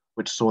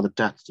 which saw the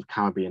deaths of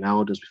Caribbean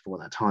elders before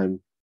their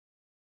time,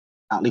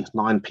 at least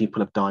 9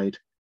 people have died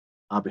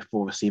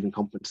before receiving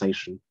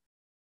compensation.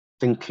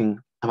 Thinking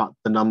about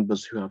the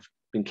numbers who have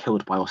been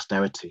killed by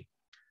austerity,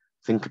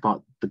 think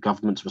about the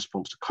government's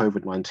response to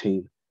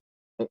COVID-19.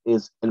 It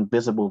is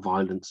invisible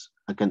violence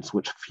against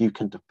which few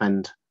can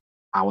defend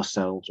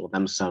ourselves or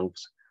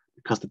themselves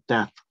because the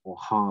death or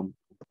harm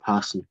of the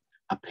person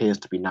appears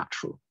to be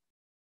natural.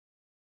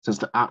 Since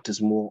the act is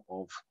more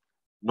of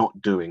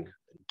not doing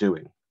than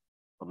doing,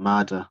 but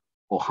murder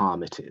or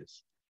harm it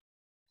is.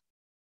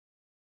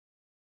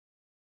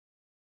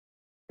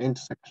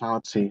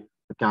 Intersectionality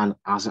began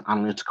as an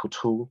analytical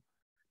tool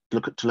to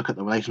look at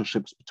the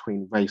relationships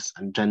between race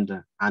and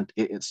gender, and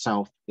it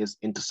itself is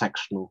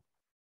intersectional,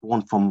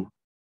 born from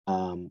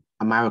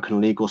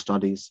American legal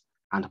studies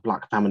and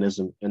Black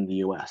feminism in the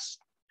US.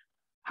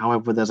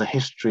 However, there's a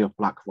history of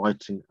Black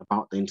writing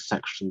about the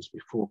intersections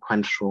before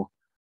Crenshaw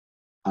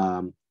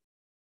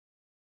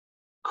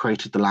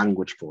created the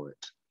language for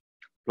it.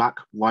 Black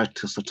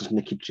writers such as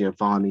Nikki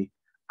Giovanni,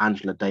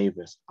 Angela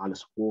Davis,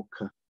 Alice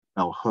Walker,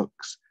 Bell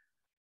Hooks,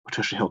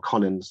 Patricia Hill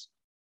Collins,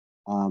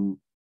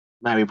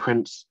 Mary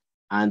Prince,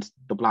 and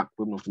the Black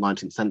women of the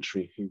 19th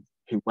century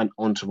who went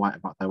on to write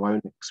about their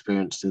own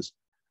experiences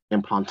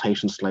in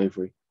plantation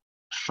slavery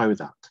show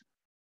that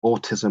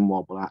autism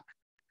while Black,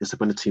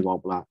 disability while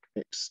Black,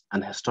 it's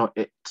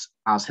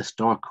as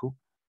historical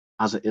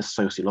as it is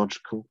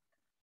sociological.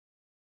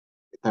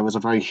 There is a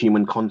very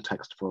human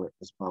context for it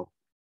as well.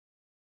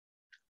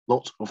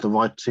 Lots of the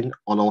writing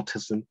on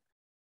autism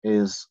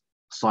is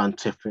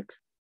scientific,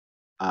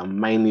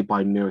 mainly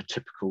by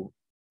neurotypical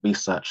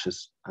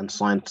researchers and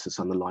scientists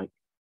and the like,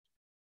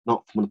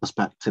 not from the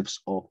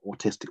perspectives of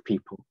autistic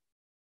people.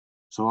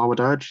 So I would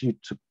urge you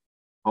to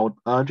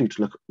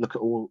look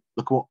at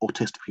what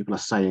autistic people are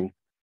saying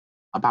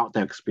about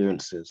their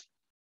experiences,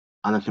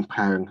 and then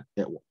comparing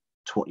it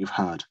to what you've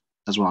heard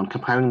as well, and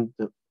comparing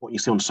what you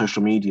see on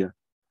social media,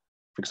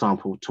 for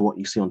example, to what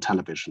you see on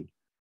television.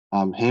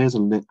 Here's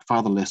a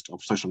further list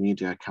of social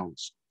media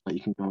accounts that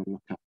you can go and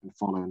look at and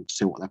follow and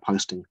see what they're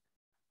posting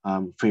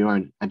for your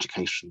own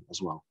education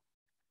as well.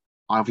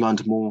 I've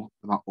learned more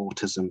about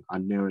autism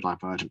and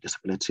neurodivergent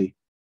disability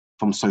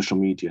from social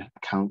media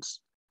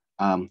accounts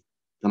than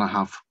I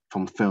have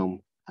from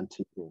film and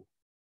TV.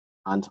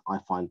 And I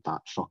find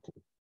that shocking.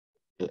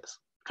 It's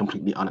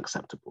completely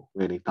unacceptable,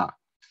 really, that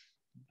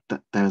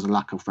there's a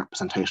lack of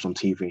representation on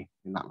TV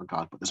in that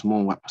regard, but there's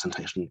more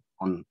representation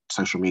on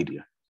social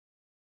media.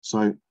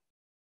 So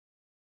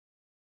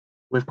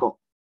we've got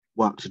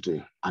work to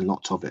do and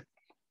lots of it.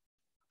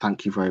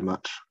 Thank you very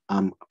much.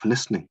 for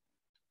listening.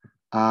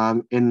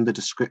 In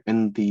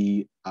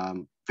the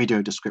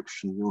video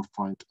description, you'll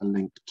find a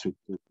link to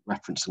the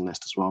referencing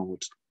list as well,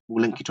 which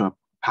will link you to a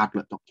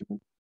Padlet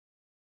document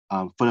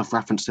full of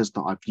references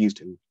that I've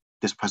used in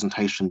this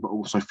presentation, but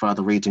also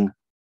further reading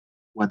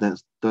where there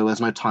was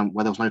no time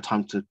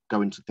to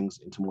go into things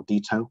into more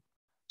detail.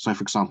 So,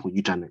 for example,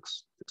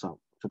 eugenics.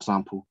 For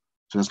example,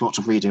 so there's lots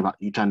of reading about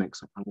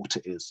eugenics and what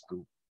it is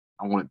and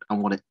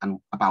about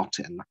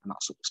it and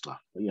that sort of stuff.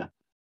 But yeah,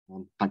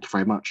 thank you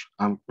very much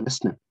for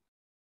listening.